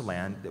pieces of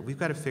land that we've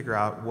got to figure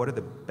out what are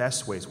the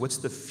best ways, what's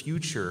the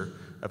future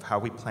of how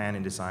we plan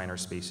and design our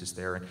spaces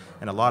there.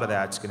 And a lot of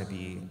that's going to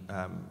be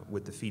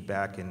with the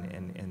feedback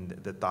and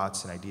the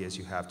thoughts and ideas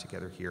you have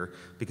together here,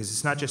 because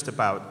it's not just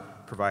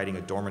about providing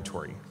a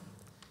dormitory.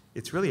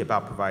 It's really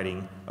about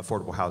providing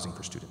affordable housing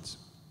for students,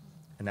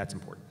 and that's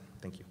important.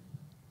 Thank you.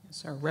 Yes,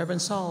 sir.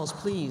 Reverend Sauls,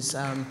 please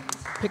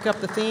pick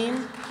up the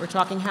theme. We're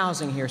talking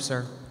housing here,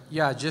 sir.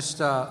 Yeah, just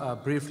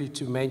briefly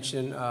to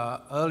mention,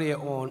 earlier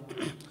on,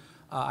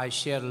 I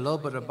shared a little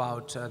bit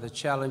about the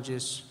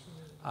challenges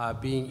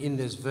being in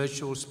this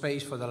virtual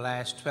space for the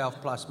last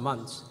 12 plus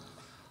months.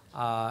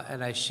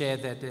 And I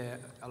shared that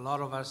a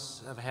lot of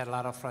us have had a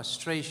lot of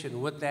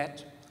frustration with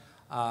that.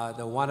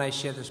 The one I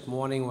shared this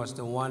morning was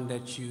the one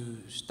that you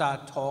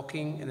start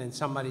talking and then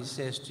somebody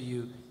says to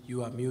you,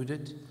 you are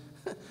muted.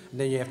 And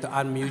then you have to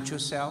unmute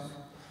yourself.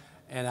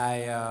 And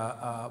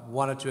I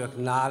wanted to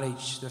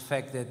acknowledge the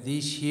fact that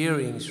these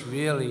hearings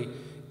really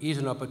is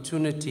an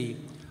opportunity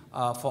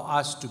for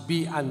us to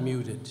be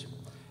unmuted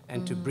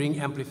and to bring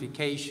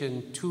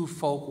amplification to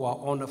folk who are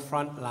on the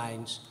front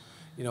lines,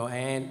 you know,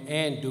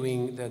 and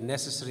doing the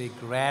necessary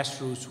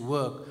grassroots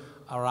work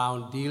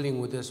around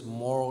dealing with this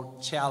moral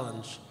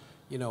challenge,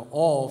 you know,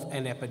 of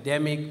an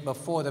epidemic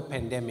before the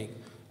pandemic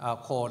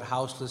called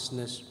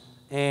houselessness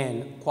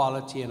and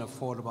quality and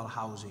affordable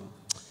housing.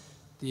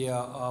 The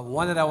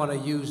one that I want to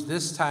use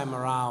this time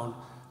around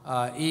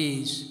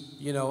is,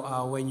 you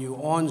know, when you're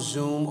on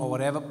Zoom or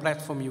whatever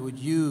platform you would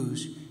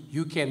use,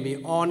 you can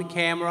be on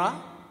camera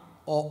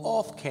or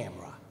off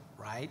camera,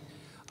 right?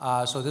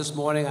 So this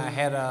morning I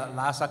had a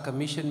LAHSA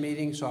commission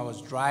meeting, so I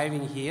was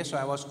driving here, so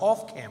I was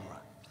off camera.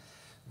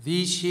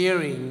 These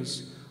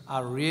hearings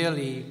are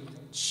really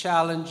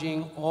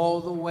challenging all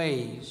the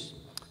ways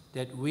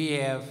that we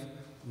have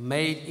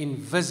made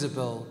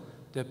invisible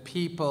the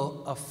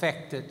people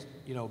affected,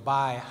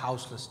 by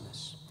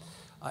houselessness.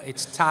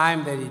 It's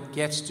time that it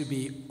gets to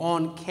be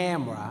on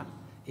camera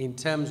in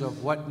terms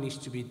of what needs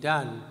to be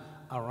done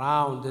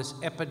around this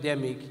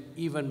epidemic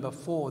even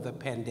before the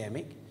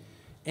pandemic.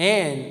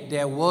 And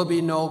there will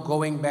be no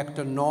going back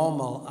to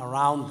normal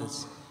around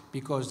this,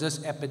 because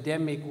this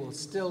epidemic will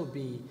still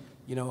be,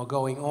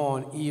 going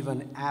on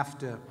even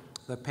after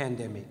the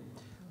pandemic.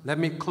 Let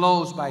me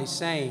close by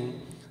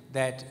saying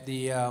that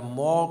the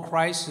moral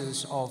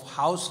crisis of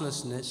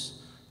houselessness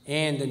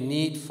and the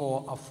need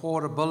for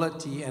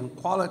affordability and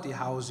quality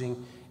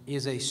housing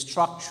is a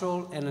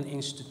structural and an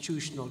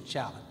institutional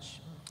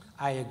challenge.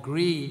 I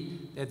agree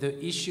that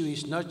the issue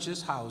is not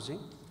just housing,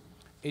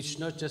 it's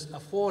not just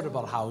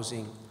affordable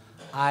housing.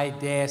 I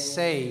dare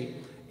say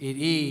it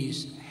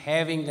is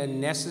having the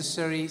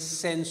necessary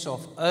sense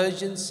of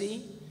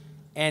urgency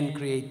and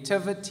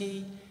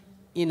creativity,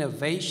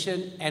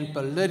 innovation, and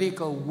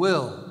political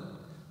will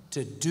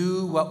to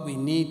do what we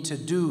need to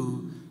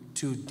do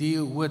to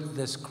deal with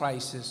this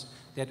crisis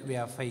that we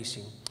are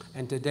facing.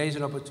 And today is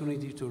an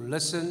opportunity to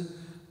listen,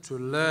 to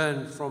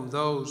learn from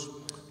those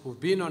who've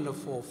been on the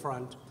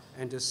forefront,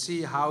 and to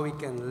see how we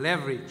can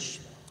leverage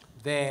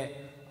their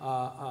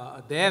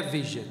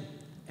vision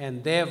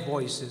and their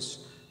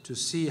voices to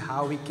see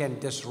how we can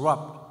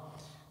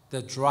disrupt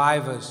the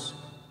drivers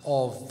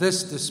of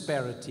this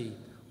disparity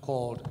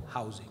called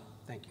housing.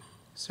 Thank you.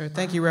 Sir,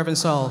 thank you, Reverend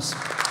Sauls.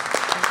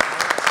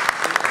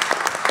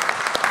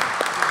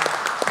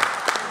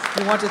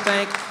 We want to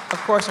thank, of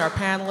course, our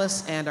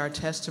panelists and our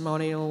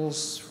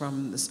testimonials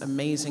from this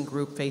amazing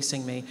group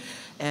facing me.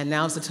 And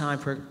now's the time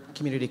for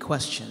community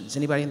questions.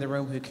 Anybody in the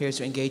room who cares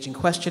to engage in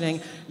questioning,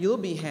 you'll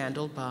be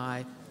handled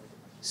by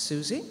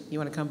Susie. You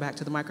want to come back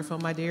to the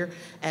microphone, my dear?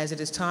 As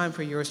it is time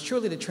for yours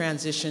truly to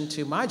transition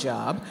to my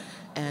job.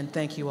 And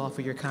thank you all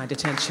for your kind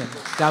attention.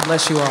 God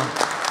bless you all.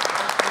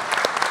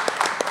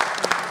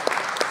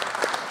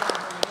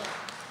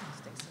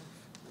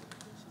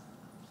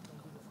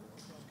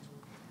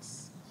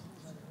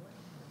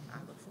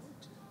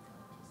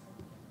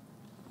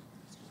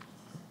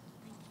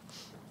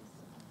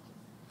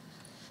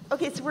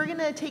 Okay, so we're going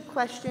to take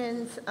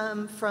questions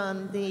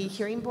from the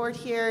hearing board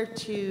here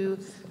to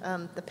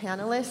the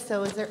panelists.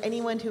 So is there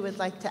anyone who would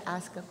like to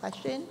ask a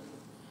question?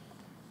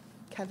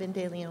 Kevin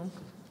de León.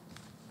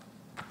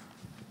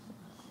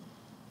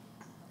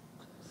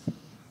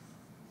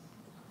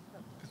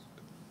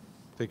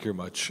 Thank you very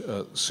much,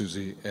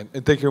 Susie, and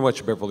thank you very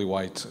much, Beverly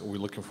White. We're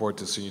looking forward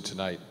to seeing you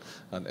tonight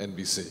on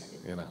NBC.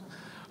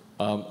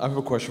 I have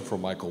a question for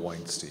Michael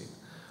Weinstein.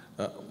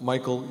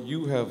 Michael,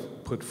 you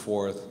have put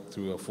forth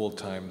through a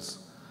full-page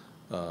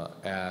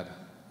ad,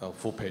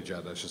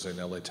 I should say, in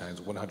LA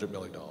Times, $100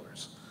 million.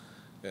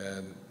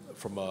 And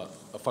from a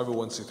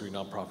 501c3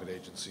 nonprofit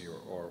agency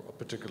or a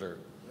particular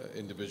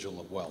individual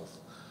of wealth,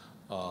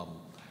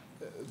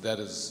 that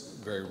is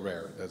very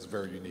rare. That's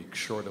very unique,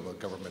 short of a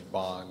government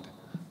bond,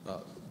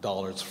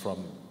 dollars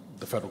from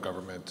the federal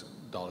government,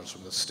 dollars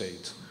from the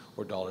state,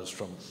 or dollars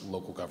from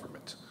local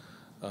government.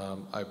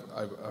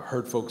 I've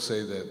heard folks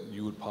say that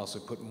you would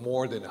possibly put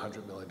more than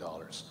 $100 million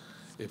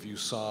if you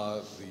saw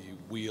the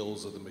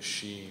wheels of the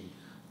machine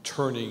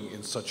turning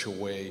in such a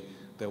way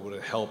that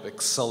would help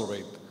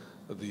accelerate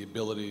the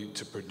ability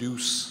to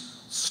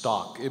produce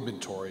stock,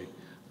 inventory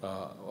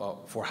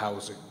for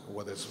housing,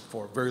 whether it's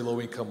for very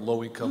low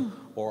income,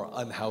 or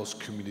unhoused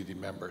community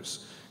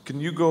members. Can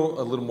you go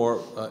a little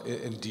more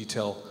in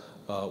detail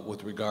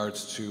with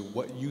regards to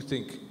what you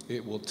think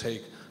it will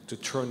take to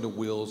turn the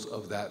wheels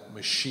of that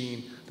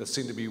machine that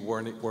seem to be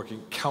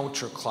working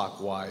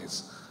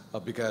counterclockwise?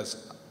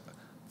 Because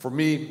for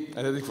me,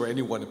 and I think for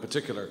anyone in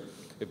particular,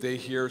 if they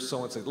hear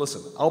someone say,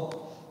 listen,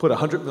 I'll put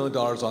 $100 million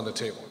on the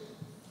table.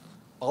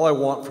 All I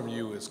want from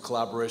you is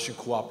collaboration,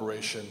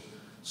 cooperation,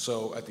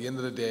 so at the end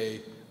of the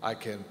day, I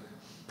can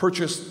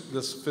purchase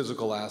this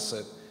physical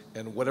asset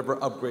and whatever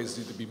upgrades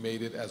need to be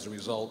made as a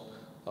result,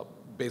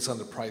 based on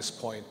the price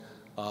point,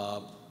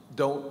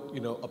 don't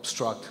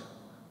obstruct,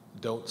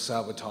 don't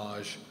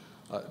sabotage,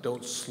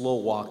 don't slow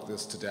walk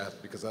this to death,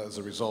 because as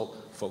a result,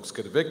 folks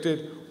get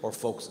evicted or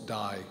folks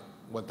die.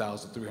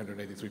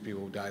 1,383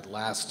 people who died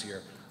last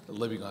year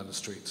living on the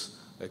streets,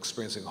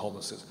 experiencing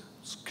homelessness.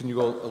 Can you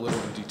go a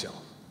little in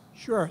detail?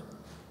 Sure.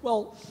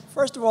 Well,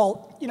 first of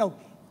all,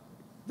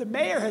 the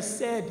mayor has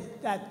said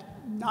that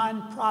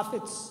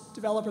nonprofits,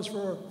 developers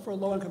for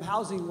low-income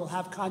housing will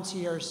have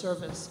concierge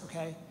service,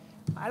 okay?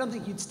 I don't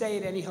think you'd stay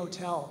at any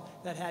hotel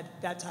that had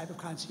that type of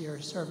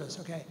concierge service,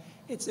 okay?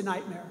 It's a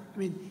nightmare.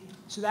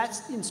 So that's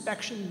the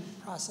inspection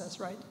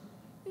process, right?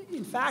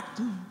 In fact,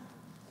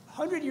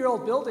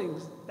 100-year-old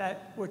buildings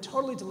that were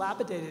totally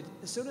dilapidated,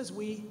 as soon as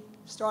we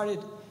started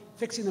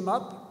fixing them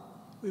up,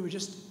 we were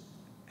just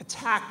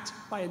attacked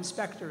by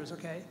inspectors,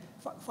 okay?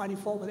 Finding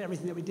fault with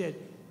everything that we did.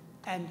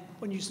 And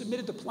when you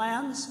submitted the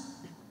plans,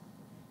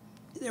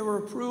 they were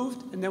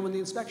approved, and then when the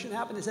inspection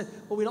happened, they said,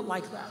 well, we don't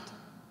like that.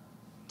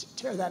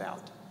 Tear that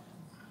out.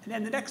 And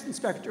then the next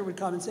inspector would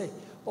come and say,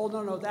 oh,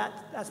 no,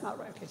 that's not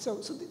right. Okay, so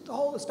the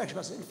whole spectrum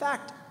process. In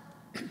fact,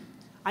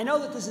 I know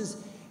that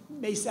this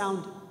may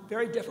sound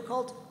very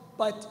difficult,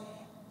 but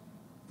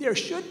there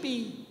should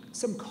be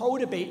some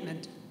code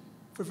abatement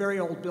for very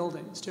old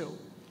buildings too,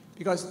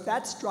 because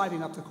that's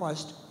driving up the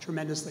cost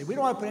tremendously. We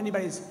don't want to put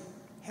anybody's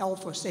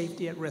health or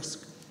safety at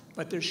risk,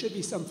 but there should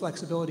be some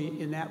flexibility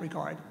in that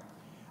regard.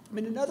 I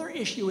mean, another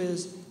issue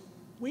is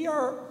we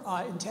are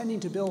intending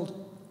to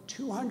build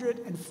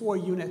 204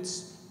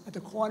 units at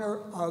the corner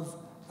of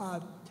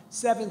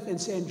 7th and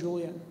San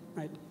Julian,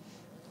 right?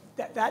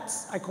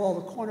 That's, I call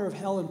the corner of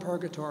hell and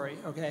purgatory,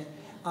 okay?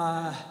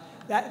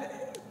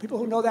 People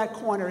who know that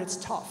corner, it's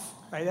tough,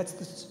 right?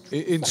 That's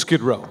in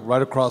Skid Row,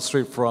 right across the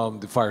street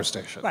from the fire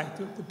station. Right,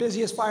 the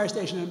busiest fire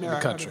station in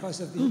America because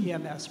of the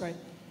EMS, right?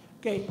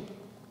 Okay,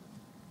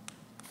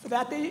 for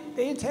that,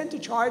 they intend to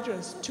charge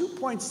us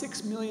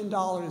 $2.6 million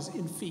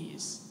in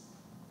fees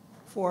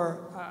for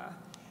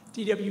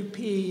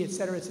DWP, et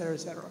cetera, et cetera, et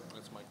cetera.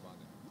 That's Mike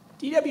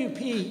Bonin.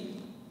 DWP,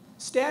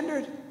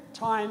 standard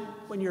time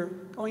when you're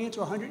going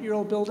into a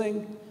 100-year-old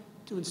building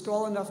to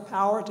install enough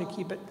power to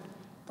keep it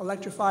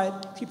electrified,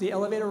 keep the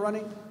elevator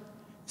running,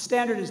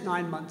 standard is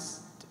 9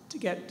 months to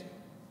get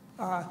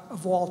a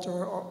vault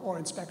or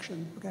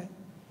inspection, okay?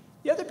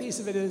 The other piece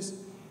of it is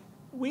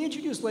we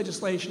introduced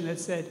legislation that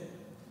said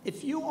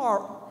if you are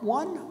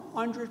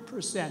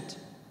 100%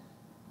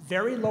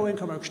 very low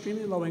income or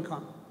extremely low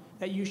income,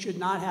 that you should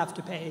not have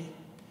to pay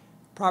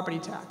property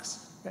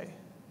tax, okay?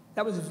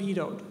 That was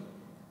vetoed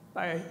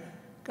by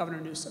Governor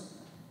Newsom.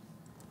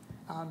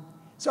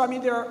 So I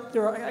mean,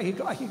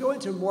 I could go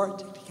into more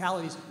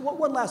technicalities.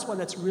 One last one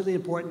that's really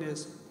important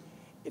is,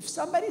 if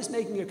somebody's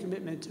making a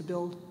commitment to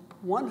build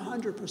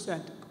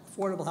 100%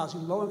 affordable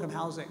housing, low-income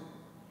housing,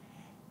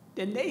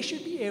 then they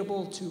should be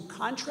able to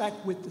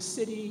contract with the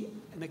city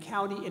and the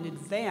county in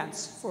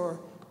advance for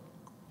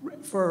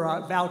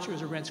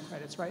vouchers or rent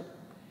credits, right?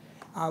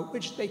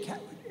 Which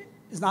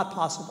is not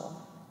possible.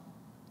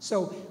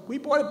 So we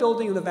bought a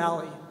building in the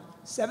valley,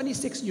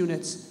 76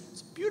 units.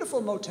 It's a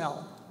beautiful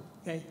motel,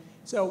 okay?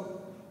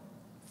 So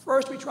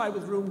first we tried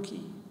with room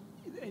key,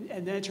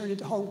 and then it turned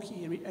into home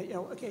key. And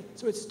okay,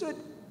 so it stood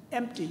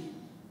empty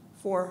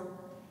for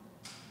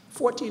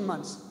 14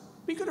 months.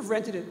 We could have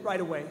rented it right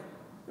away.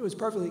 It was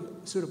perfectly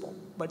suitable.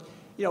 But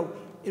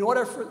in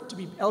order to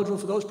be eligible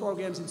for those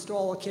programs,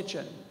 install a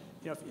kitchen.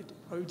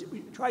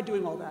 We tried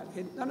doing all that.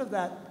 Okay? None of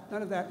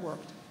that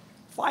worked.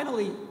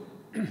 Finally,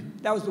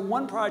 that was the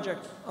one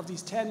project of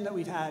these 10 that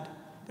we've had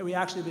that we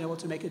actually been able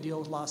to make a deal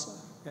with LAHSA.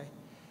 Okay?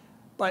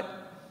 But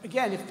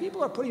again, if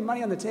people are putting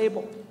money on the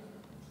table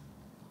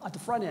at the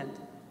front end,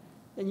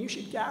 then you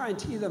should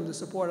guarantee them the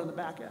support on the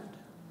back end.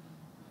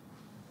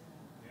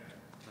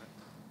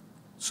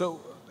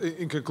 So,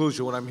 in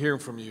conclusion, what I'm hearing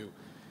from you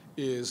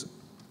is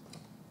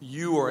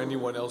you or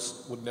anyone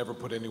else would never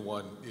put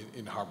anyone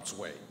in harm's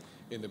way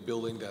in a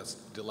building that's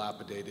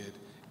dilapidated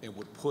and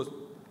would put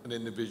an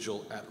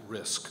individual at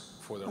risk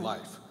for their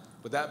life.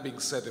 But that being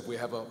said, if we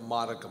have a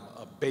modicum,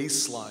 a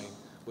baseline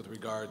with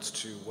regards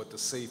to what the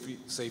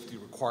safety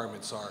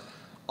requirements are,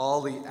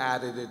 all the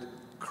added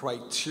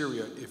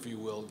criteria, if you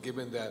will,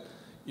 given that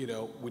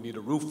we need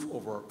a roof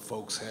over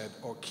folks' head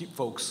or keep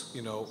folks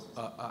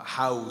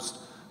housed,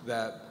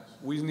 that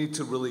we need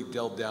to really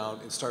delve down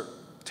and start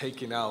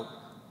taking out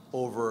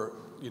over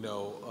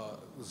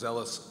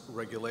zealous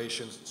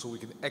regulations so we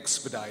can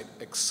expedite,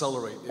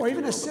 accelerate, or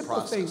even a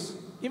simple thing.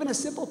 Even a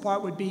simple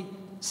part would be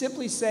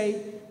simply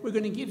say we're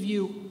going to give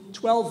you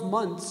 12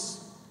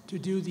 months to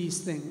do these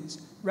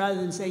things, rather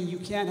than saying you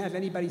can't have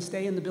anybody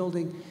stay in the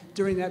building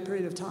during that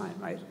period of time,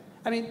 right?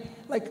 I mean,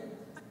 like,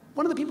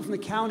 one of the people from the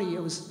county I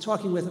was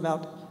talking with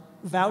about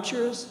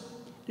vouchers,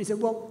 and he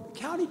said, well, the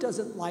county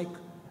doesn't like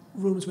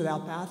rooms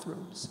without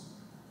bathrooms.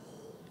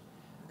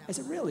 I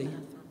said, really?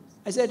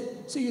 I said,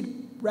 so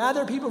you'd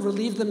rather people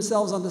relieve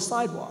themselves on the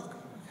sidewalk?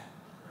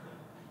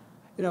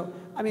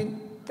 I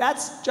mean,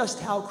 that's just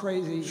how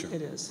crazy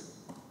it is.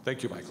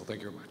 Thank you, Michael.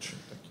 Thank you very much.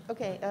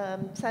 Okay,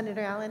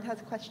 Senator Allen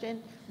has a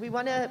question. We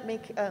want to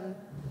make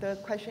the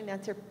question and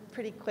answer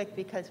pretty quick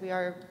because we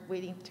are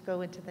waiting to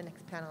go into the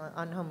next panel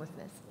on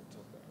homelessness.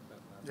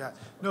 Yeah,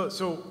 no,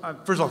 so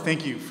first of all,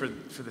 thank you for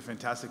the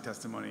fantastic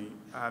testimony.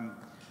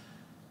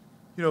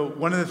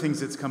 One of the things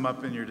that's come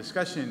up in your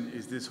discussion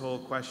is this whole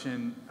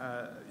question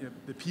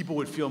that people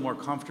would feel more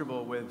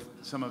comfortable with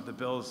some of the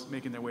bills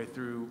making their way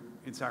through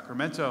in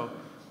Sacramento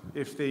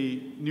if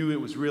they knew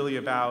it was really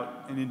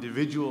about an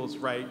individual's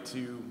right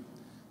to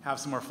have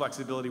some more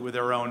flexibility with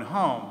their own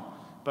home.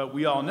 But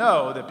we all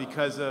know that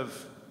because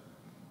of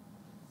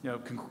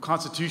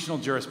constitutional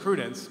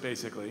jurisprudence,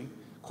 basically,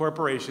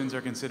 corporations are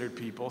considered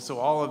people, so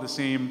all of the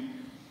same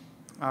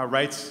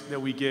rights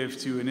that we give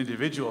to an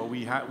individual,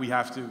 we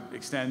have to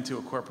extend to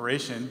a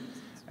corporation.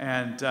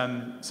 And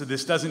so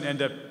this doesn't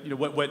end up,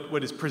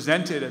 what is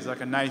presented as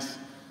like a nice,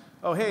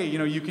 oh, hey,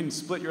 you can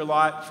split your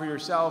lot for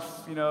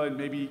yourself, and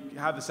maybe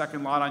have the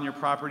second lot on your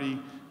property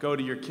go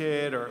to your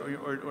kid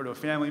or to a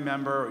family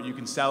member, or you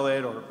can sell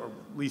it or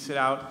lease it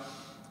out.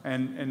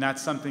 And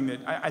that's something that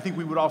I think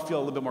we would all feel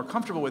a little bit more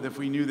comfortable with if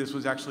we knew this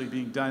was actually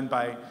being done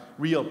by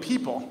real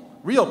people,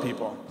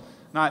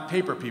 not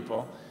paper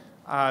people.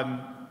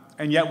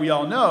 And yet we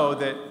all know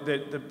that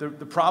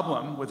the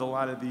problem with a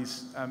lot of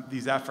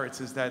these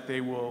efforts is that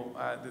they will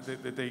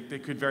they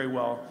could very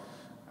well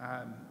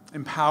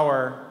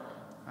empower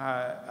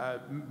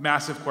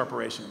massive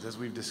corporations, as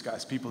we've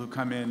discussed, people who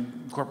come in,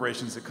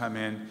 corporations that come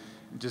in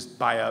and just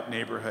buy up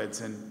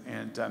neighborhoods,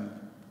 and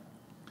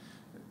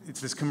it's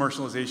this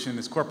commercialization,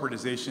 this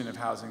corporatization of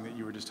housing that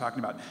you were just talking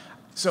about.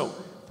 So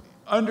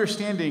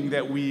understanding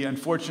that we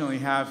unfortunately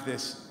have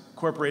this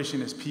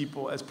corporation as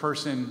people, as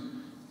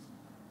person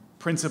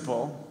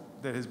principle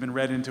that has been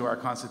read into our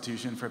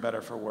Constitution, for better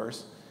or for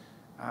worse,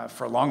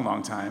 for a long,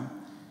 long time.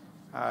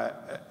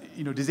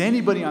 Does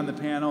anybody on the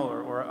panel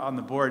or on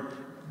the board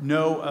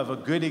know of a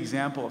good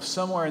example of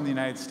somewhere in the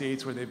United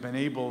States where they've been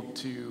able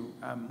to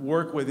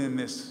work within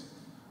this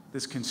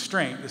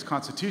constraint, this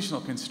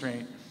constitutional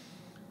constraint,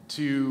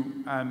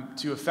 to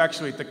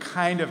effectuate the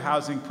kind of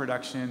housing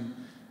production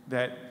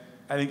that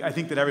I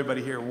think that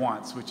everybody here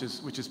wants, which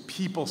is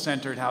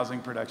people-centered housing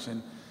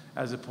production,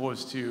 as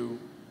opposed to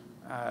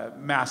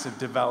massive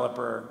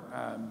developer,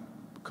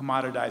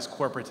 commoditized,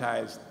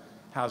 corporatized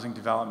housing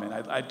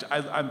development.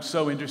 I'm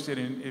so interested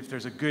in if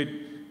there's a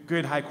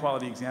good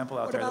high-quality example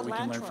out there that we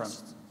can learn from.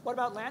 What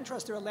about land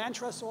trust? There are land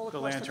trusts all across the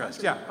land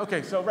trust, country. yeah.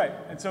 Okay, so right.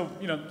 And so,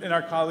 and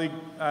our colleague,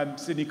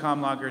 Sydney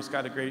Comlager's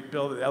got a great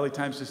bill that the LA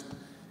Times just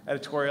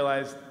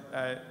editorialized,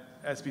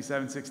 SB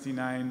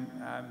 769.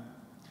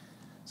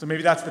 So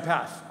maybe that's the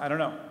path. I don't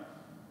know.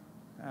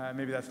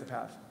 Maybe that's the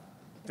path.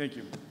 Thank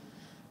you.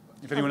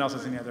 If anyone else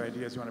has any other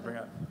ideas you want to bring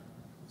up.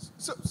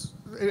 So,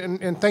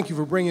 and thank you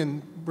for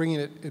bringing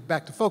it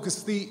back to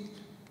focus.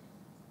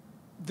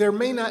 There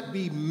may not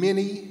be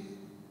many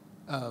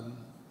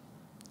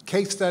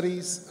case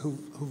studies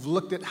who've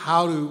looked at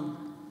how to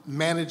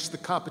manage the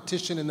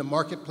competition in the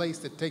marketplace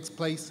that takes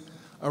place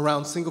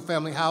around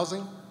single-family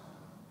housing,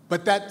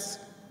 but that's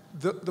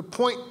the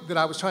point that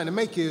I was trying to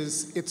make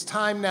is it's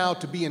time now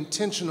to be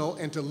intentional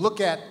and to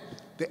look at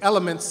the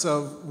elements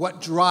of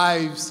what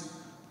drives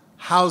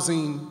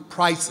housing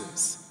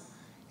prices.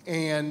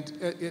 And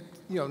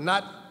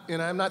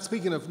and I'm not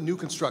speaking of new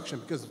construction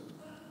because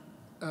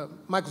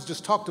Michael's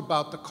just talked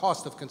about the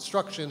cost of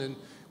construction and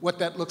what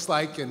that looks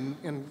like,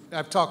 and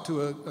I've talked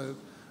to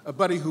a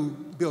buddy who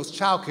builds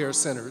child care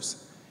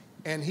centers,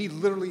 and he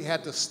literally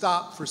had to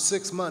stop for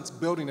 6 months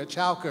building a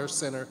child care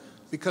center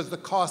because the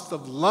cost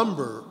of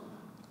lumber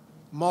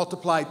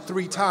multiplied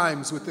 3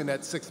 times within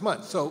that 6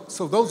 months. So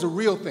those are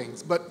real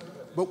things, but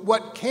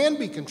what can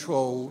be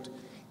controlled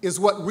is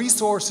what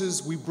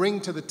resources we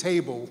bring to the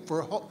table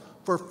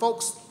for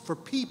folks, for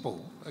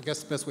people, I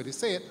guess the best way to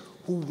say it,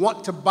 who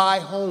want to buy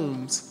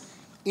homes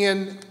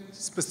in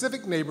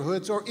specific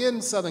neighborhoods or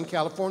in Southern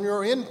California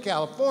or in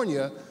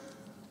California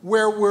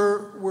where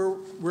we're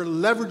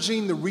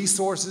leveraging the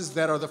resources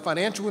that are the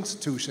financial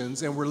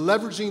institutions, and we're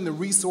leveraging the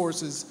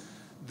resources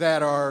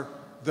that are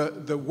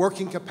the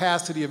working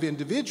capacity of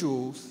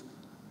individuals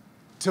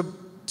to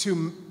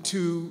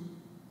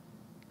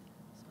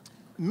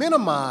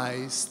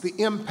minimize the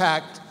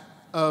impact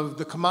of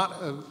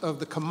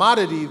the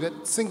commodity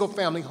that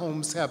single-family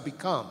homes have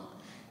become.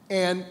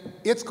 And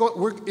it's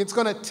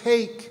going to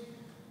take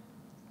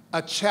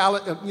a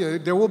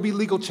challenge. There will be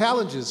legal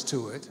challenges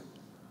to it,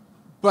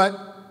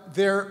 but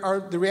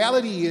the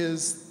reality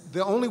is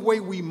the only way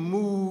we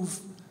move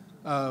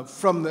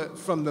from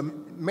the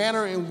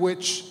manner in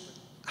which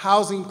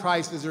housing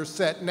prices are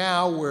set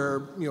now,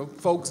 where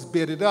folks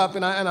bid it up,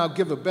 and I'll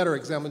give a better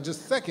example in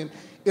just a second,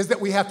 is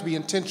that we have to be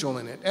intentional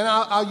in it. And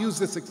I'll use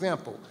this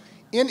example.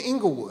 In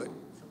Inglewood,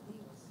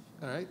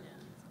 all right,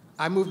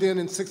 I moved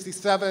in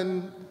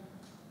 67,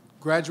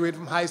 graduated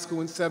from high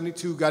school in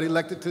 72, got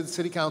elected to the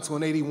city council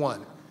in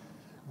 81.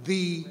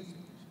 The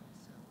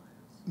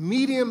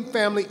median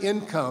family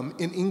income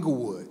in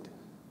Inglewood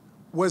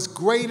was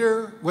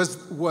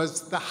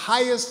the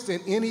highest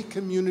in any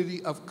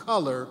community of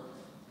color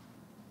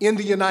in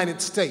the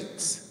United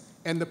States.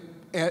 And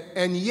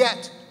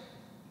yet,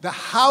 the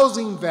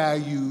housing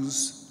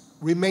values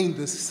remained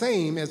the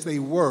same as they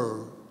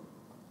were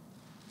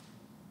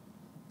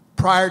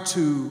prior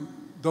to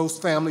those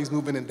families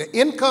moving in. The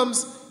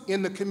incomes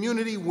in the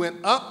community went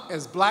up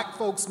as black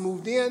folks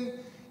moved in,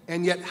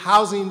 and yet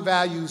housing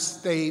values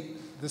stayed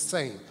the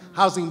same.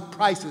 Housing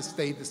prices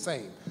stayed the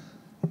same.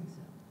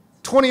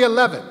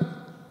 2011,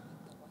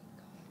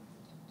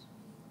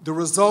 the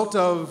result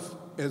of,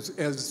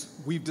 as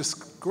we've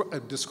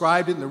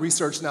described it and the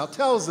research now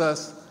tells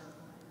us,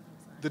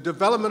 the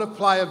development of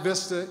Playa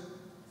Vista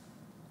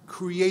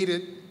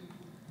created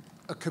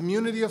a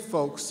community of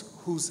folks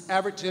whose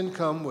average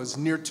income was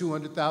near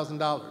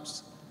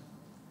 $200,000.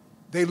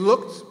 They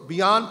looked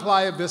beyond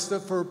Playa Vista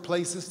for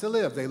places to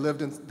live. They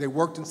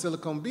worked in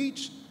Silicon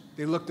Beach,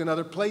 they looked in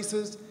other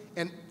places,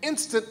 and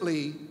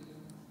instantly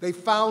they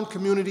found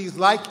communities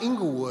like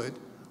Inglewood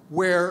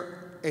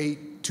where a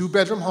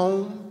 2-bedroom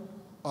home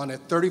on a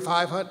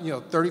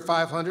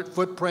 3,500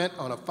 footprint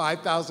on a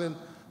 5,000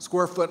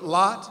 square foot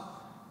lot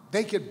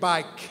they could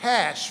buy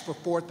cash for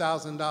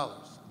 $4,000,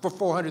 for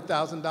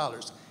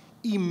 $400,000.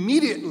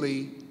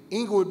 Immediately,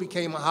 Inglewood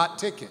became a hot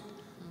ticket.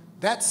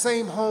 That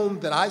same home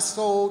that I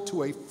sold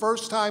to a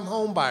first-time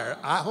home buyer,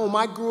 a home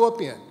I grew up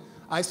in,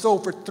 I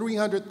sold for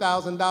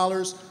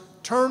 $300,000,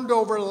 turned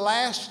over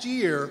last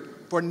year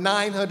for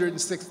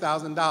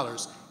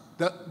 $906,000.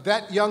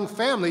 That young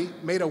family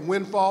made a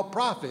windfall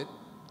profit,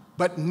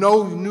 but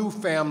no new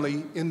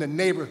family in the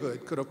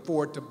neighborhood could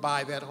afford to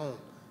buy that home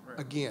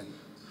again,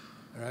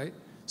 all right?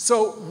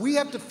 So we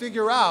have to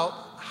figure out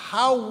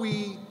how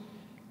we,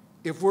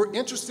 if we're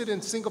interested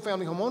in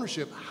single-family home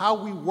ownership, how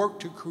we work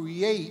to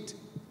create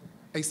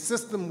a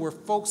system where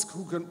folks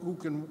who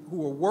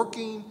are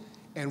working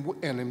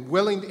and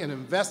willing and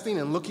investing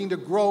and looking to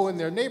grow in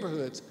their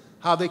neighborhoods,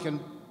 how they can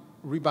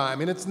rebuy. I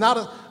mean, it's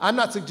not I'm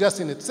not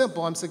suggesting it's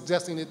simple. I'm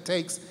suggesting it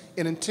takes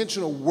an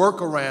intentional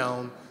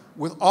workaround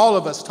with all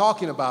of us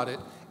talking about it,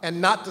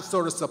 and not the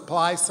sort of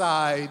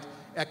supply-side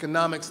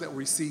economics that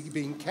we see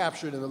being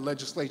captured in the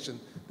legislation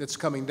that's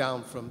coming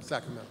down from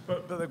Sacramento.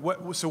 But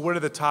like, so what are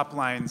the top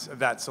lines of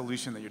that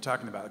solution that you're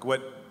talking about?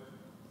 Like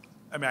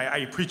I mean,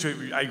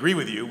 I agree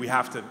with you. We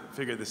have to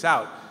figure this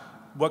out.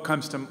 What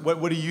comes to,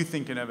 what are you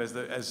thinking of as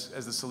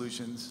the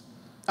solutions?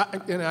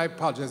 And I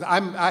apologize.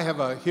 I have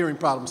a hearing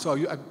problem,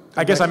 so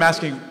I guess I'm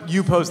asking,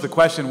 you posed the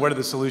question, what are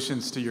the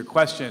solutions to your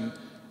question?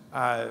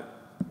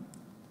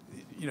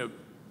 You know.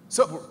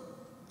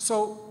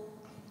 So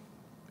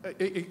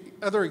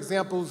other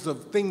examples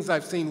of things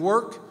I've seen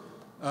work,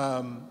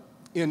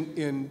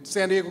 in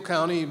San Diego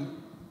County, in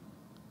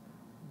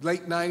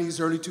late 90s,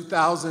 early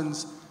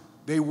 2000s,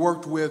 they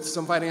worked with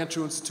some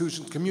financial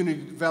institutions,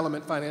 community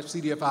development financial,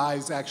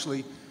 CDFIs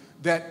actually,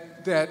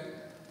 that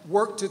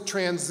worked to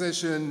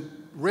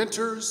transition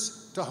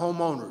renters to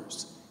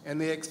homeowners. And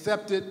they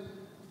accepted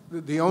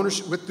the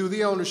ownership, through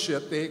the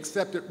ownership, they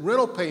accepted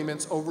rental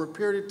payments over a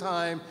period of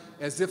time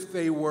as if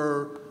they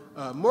were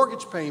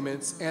mortgage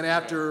payments. And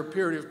after a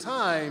period of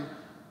time,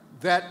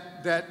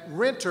 that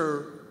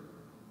renter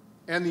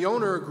and the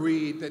owner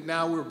agreed that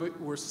now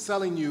we're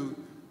selling you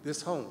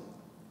this home,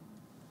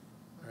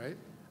 all right?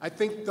 I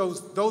think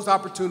those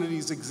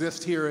opportunities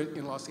exist here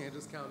in Los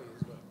Angeles County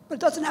as well. But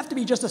it doesn't have to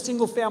be just a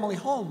single-family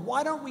home.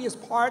 Why don't we, as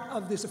part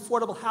of this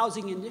affordable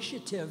housing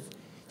initiative,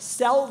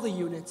 sell the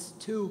units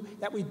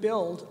that we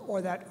build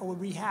or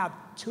rehab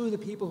to the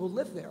people who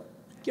live there?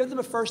 Give them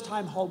a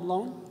first-time home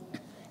loan,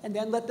 and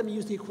then let them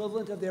use the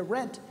equivalent of their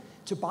rent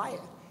to buy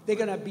it. They're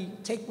going to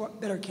take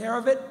better care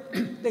of it.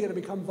 They're going to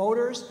become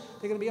voters.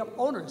 They're going to be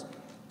owners.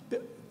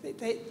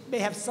 They may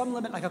have some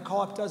limit, like a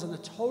co-op does, on the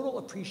total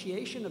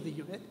appreciation of the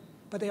unit,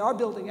 but they are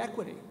building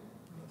equity.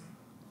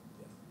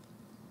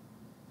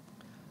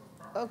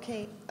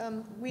 Okay,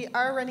 we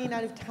are running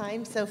out of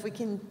time, so if we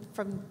can,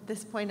 from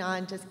this point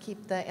on, just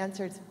keep the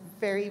answers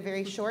very,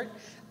 very short.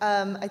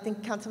 I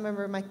think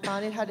Councilmember Mike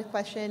Bonin had a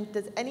question.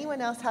 Does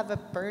anyone else have a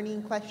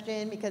burning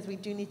question? Because we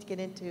do need to get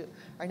into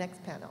our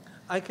next panel.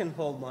 I can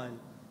hold mine.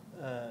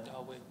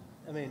 I'll wait.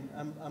 I mean,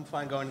 I'm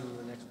fine going to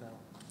the next panel.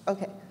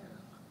 Okay.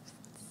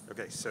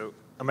 Okay, so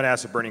I'm going to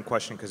ask a burning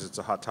question because it's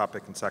a hot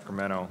topic in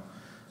Sacramento.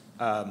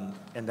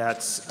 And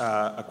that's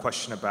a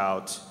question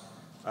about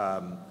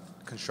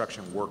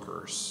construction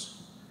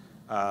workers.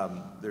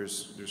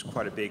 There's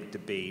quite a big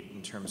debate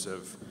in terms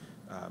of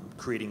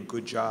creating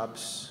good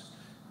jobs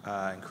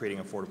and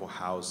creating affordable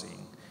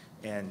housing.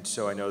 And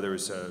so I know there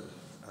was a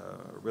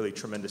really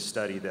tremendous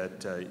study that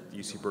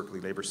UC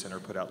Berkeley Labor Center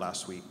put out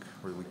last week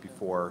or the week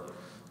before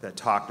that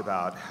talked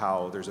about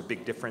how there's a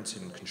big difference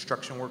in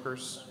construction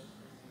workers,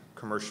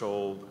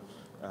 commercial,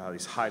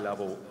 these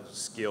high-level,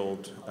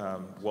 skilled,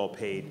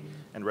 well-paid,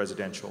 and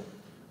residential,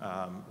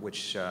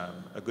 which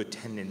a good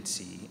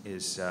tendency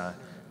is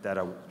that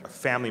a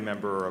family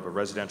member of a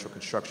residential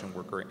construction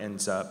worker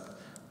ends up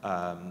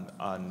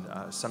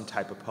on some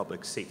type of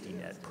public safety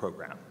net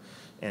program.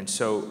 And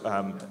so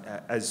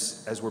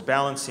as we're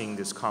balancing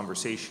this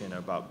conversation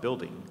about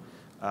building,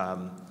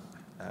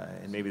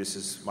 and maybe this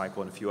is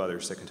Michael and a few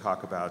others that can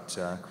talk about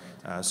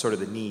sort of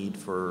the need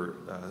for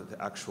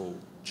the actual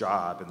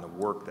job and the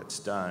work that's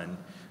done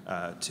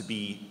to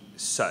be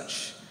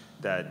such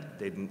that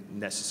they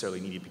necessarily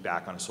need to be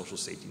back on a social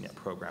safety net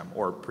program,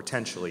 or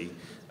potentially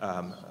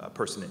a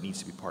person that needs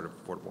to be part of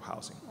affordable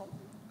housing.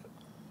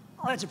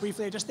 I'll answer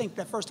briefly. I just think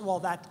that, first of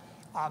all, that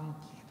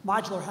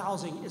modular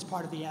housing is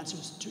part of the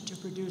answers to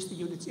produce the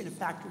units in a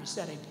factory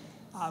setting.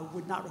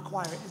 Would not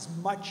require as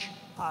much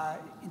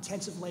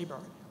intensive labor.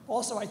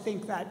 Also, I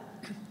think that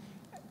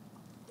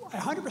I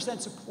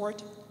 100%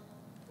 support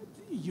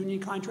union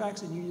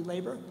contracts and union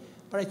labor,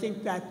 but I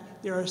think that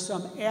there are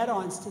some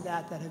add-ons to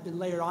that have been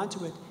layered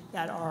onto it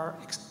that are,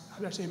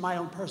 actually in my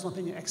own personal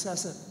opinion,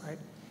 excessive, right?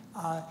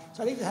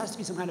 So I think there has to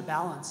be some kind of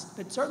balance,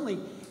 but certainly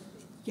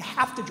you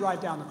have to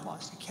drive down the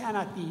cost. It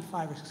cannot be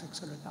 $500,000 or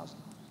 $600,000.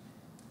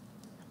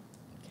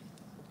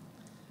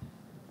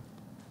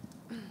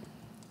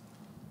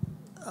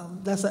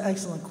 That's an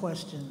excellent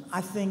question.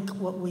 I think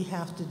what we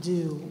have to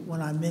do,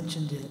 when I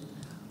mentioned it,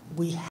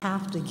 we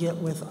have to get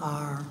with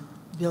our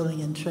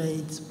building and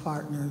trades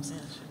partners.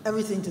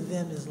 Everything to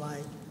them is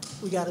like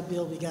we got to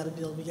build, we got to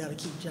build, we got to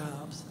keep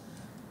jobs.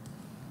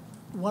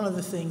 One of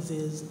the things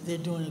is they're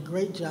doing a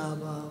great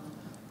job of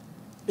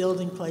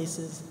building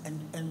places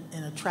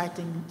and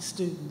attracting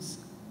students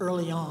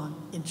early on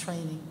in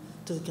training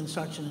to the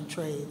construction and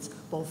trades,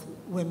 both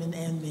women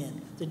and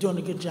men. They're doing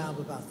a good job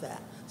about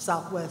that.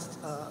 Southwest,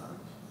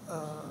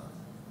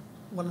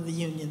 one of the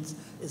unions,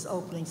 is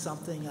opening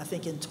something, I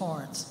think in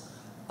Torrance,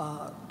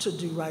 to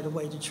do right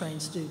away to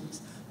train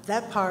students.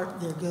 That part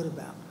they're good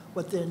about.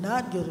 What they're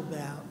not good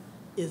about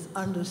is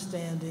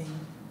understanding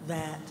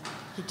that,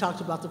 he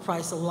talked about the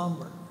price of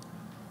lumber.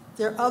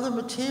 There are other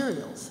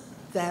materials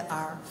that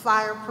are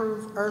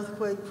fireproof,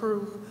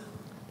 earthquake-proof,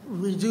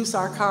 reduce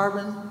our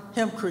carbon.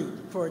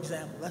 Hempcrete, for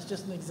example, that's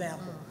just an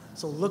example.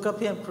 So look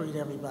up hempcrete,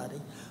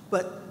 everybody.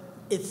 But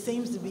it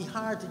seems to be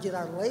hard to get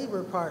our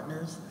labor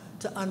partners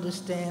to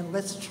understand,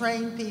 let's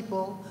train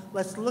people,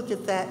 let's look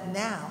at that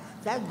now.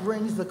 That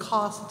brings the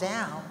cost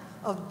down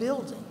of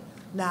building.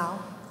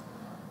 Now,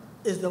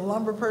 is the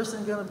lumber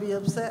person going to be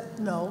upset?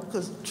 No,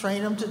 because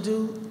train them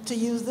to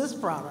use this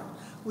product.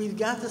 We've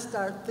got to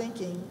start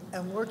thinking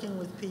and working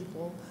with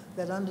people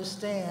that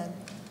understand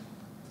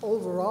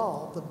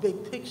overall the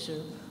big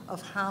picture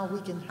of how we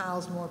can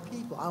house more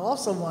people. I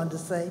also wanted to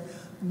say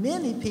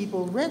many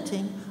people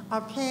renting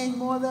are paying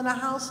more than a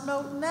house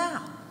note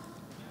now.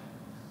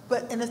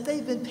 And if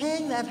they've been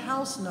paying that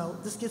house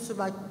note, this gets to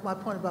my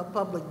point about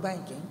public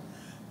banking,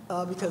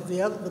 because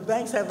the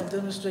banks haven't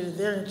demonstrated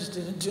they're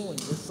interested in doing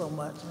this so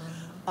much,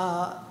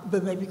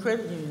 but maybe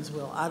credit unions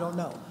will, I don't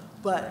know.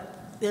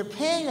 But they're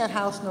paying that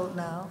house note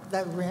now,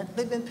 that rent.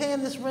 They've been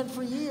paying this rent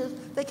for years.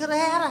 They could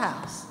have had a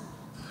house.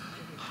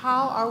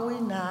 How are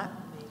we not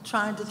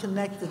trying to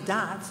connect the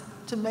dots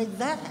to make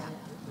that happen?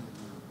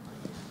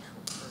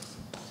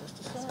 Just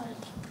a side.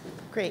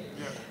 Great.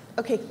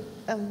 Okay. Is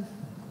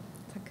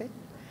that good?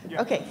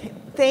 Yeah. Okay.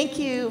 Thank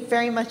you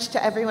very much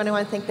to everyone. I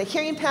want to thank the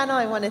hearing panel.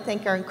 I want to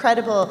thank our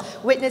incredible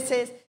witnesses.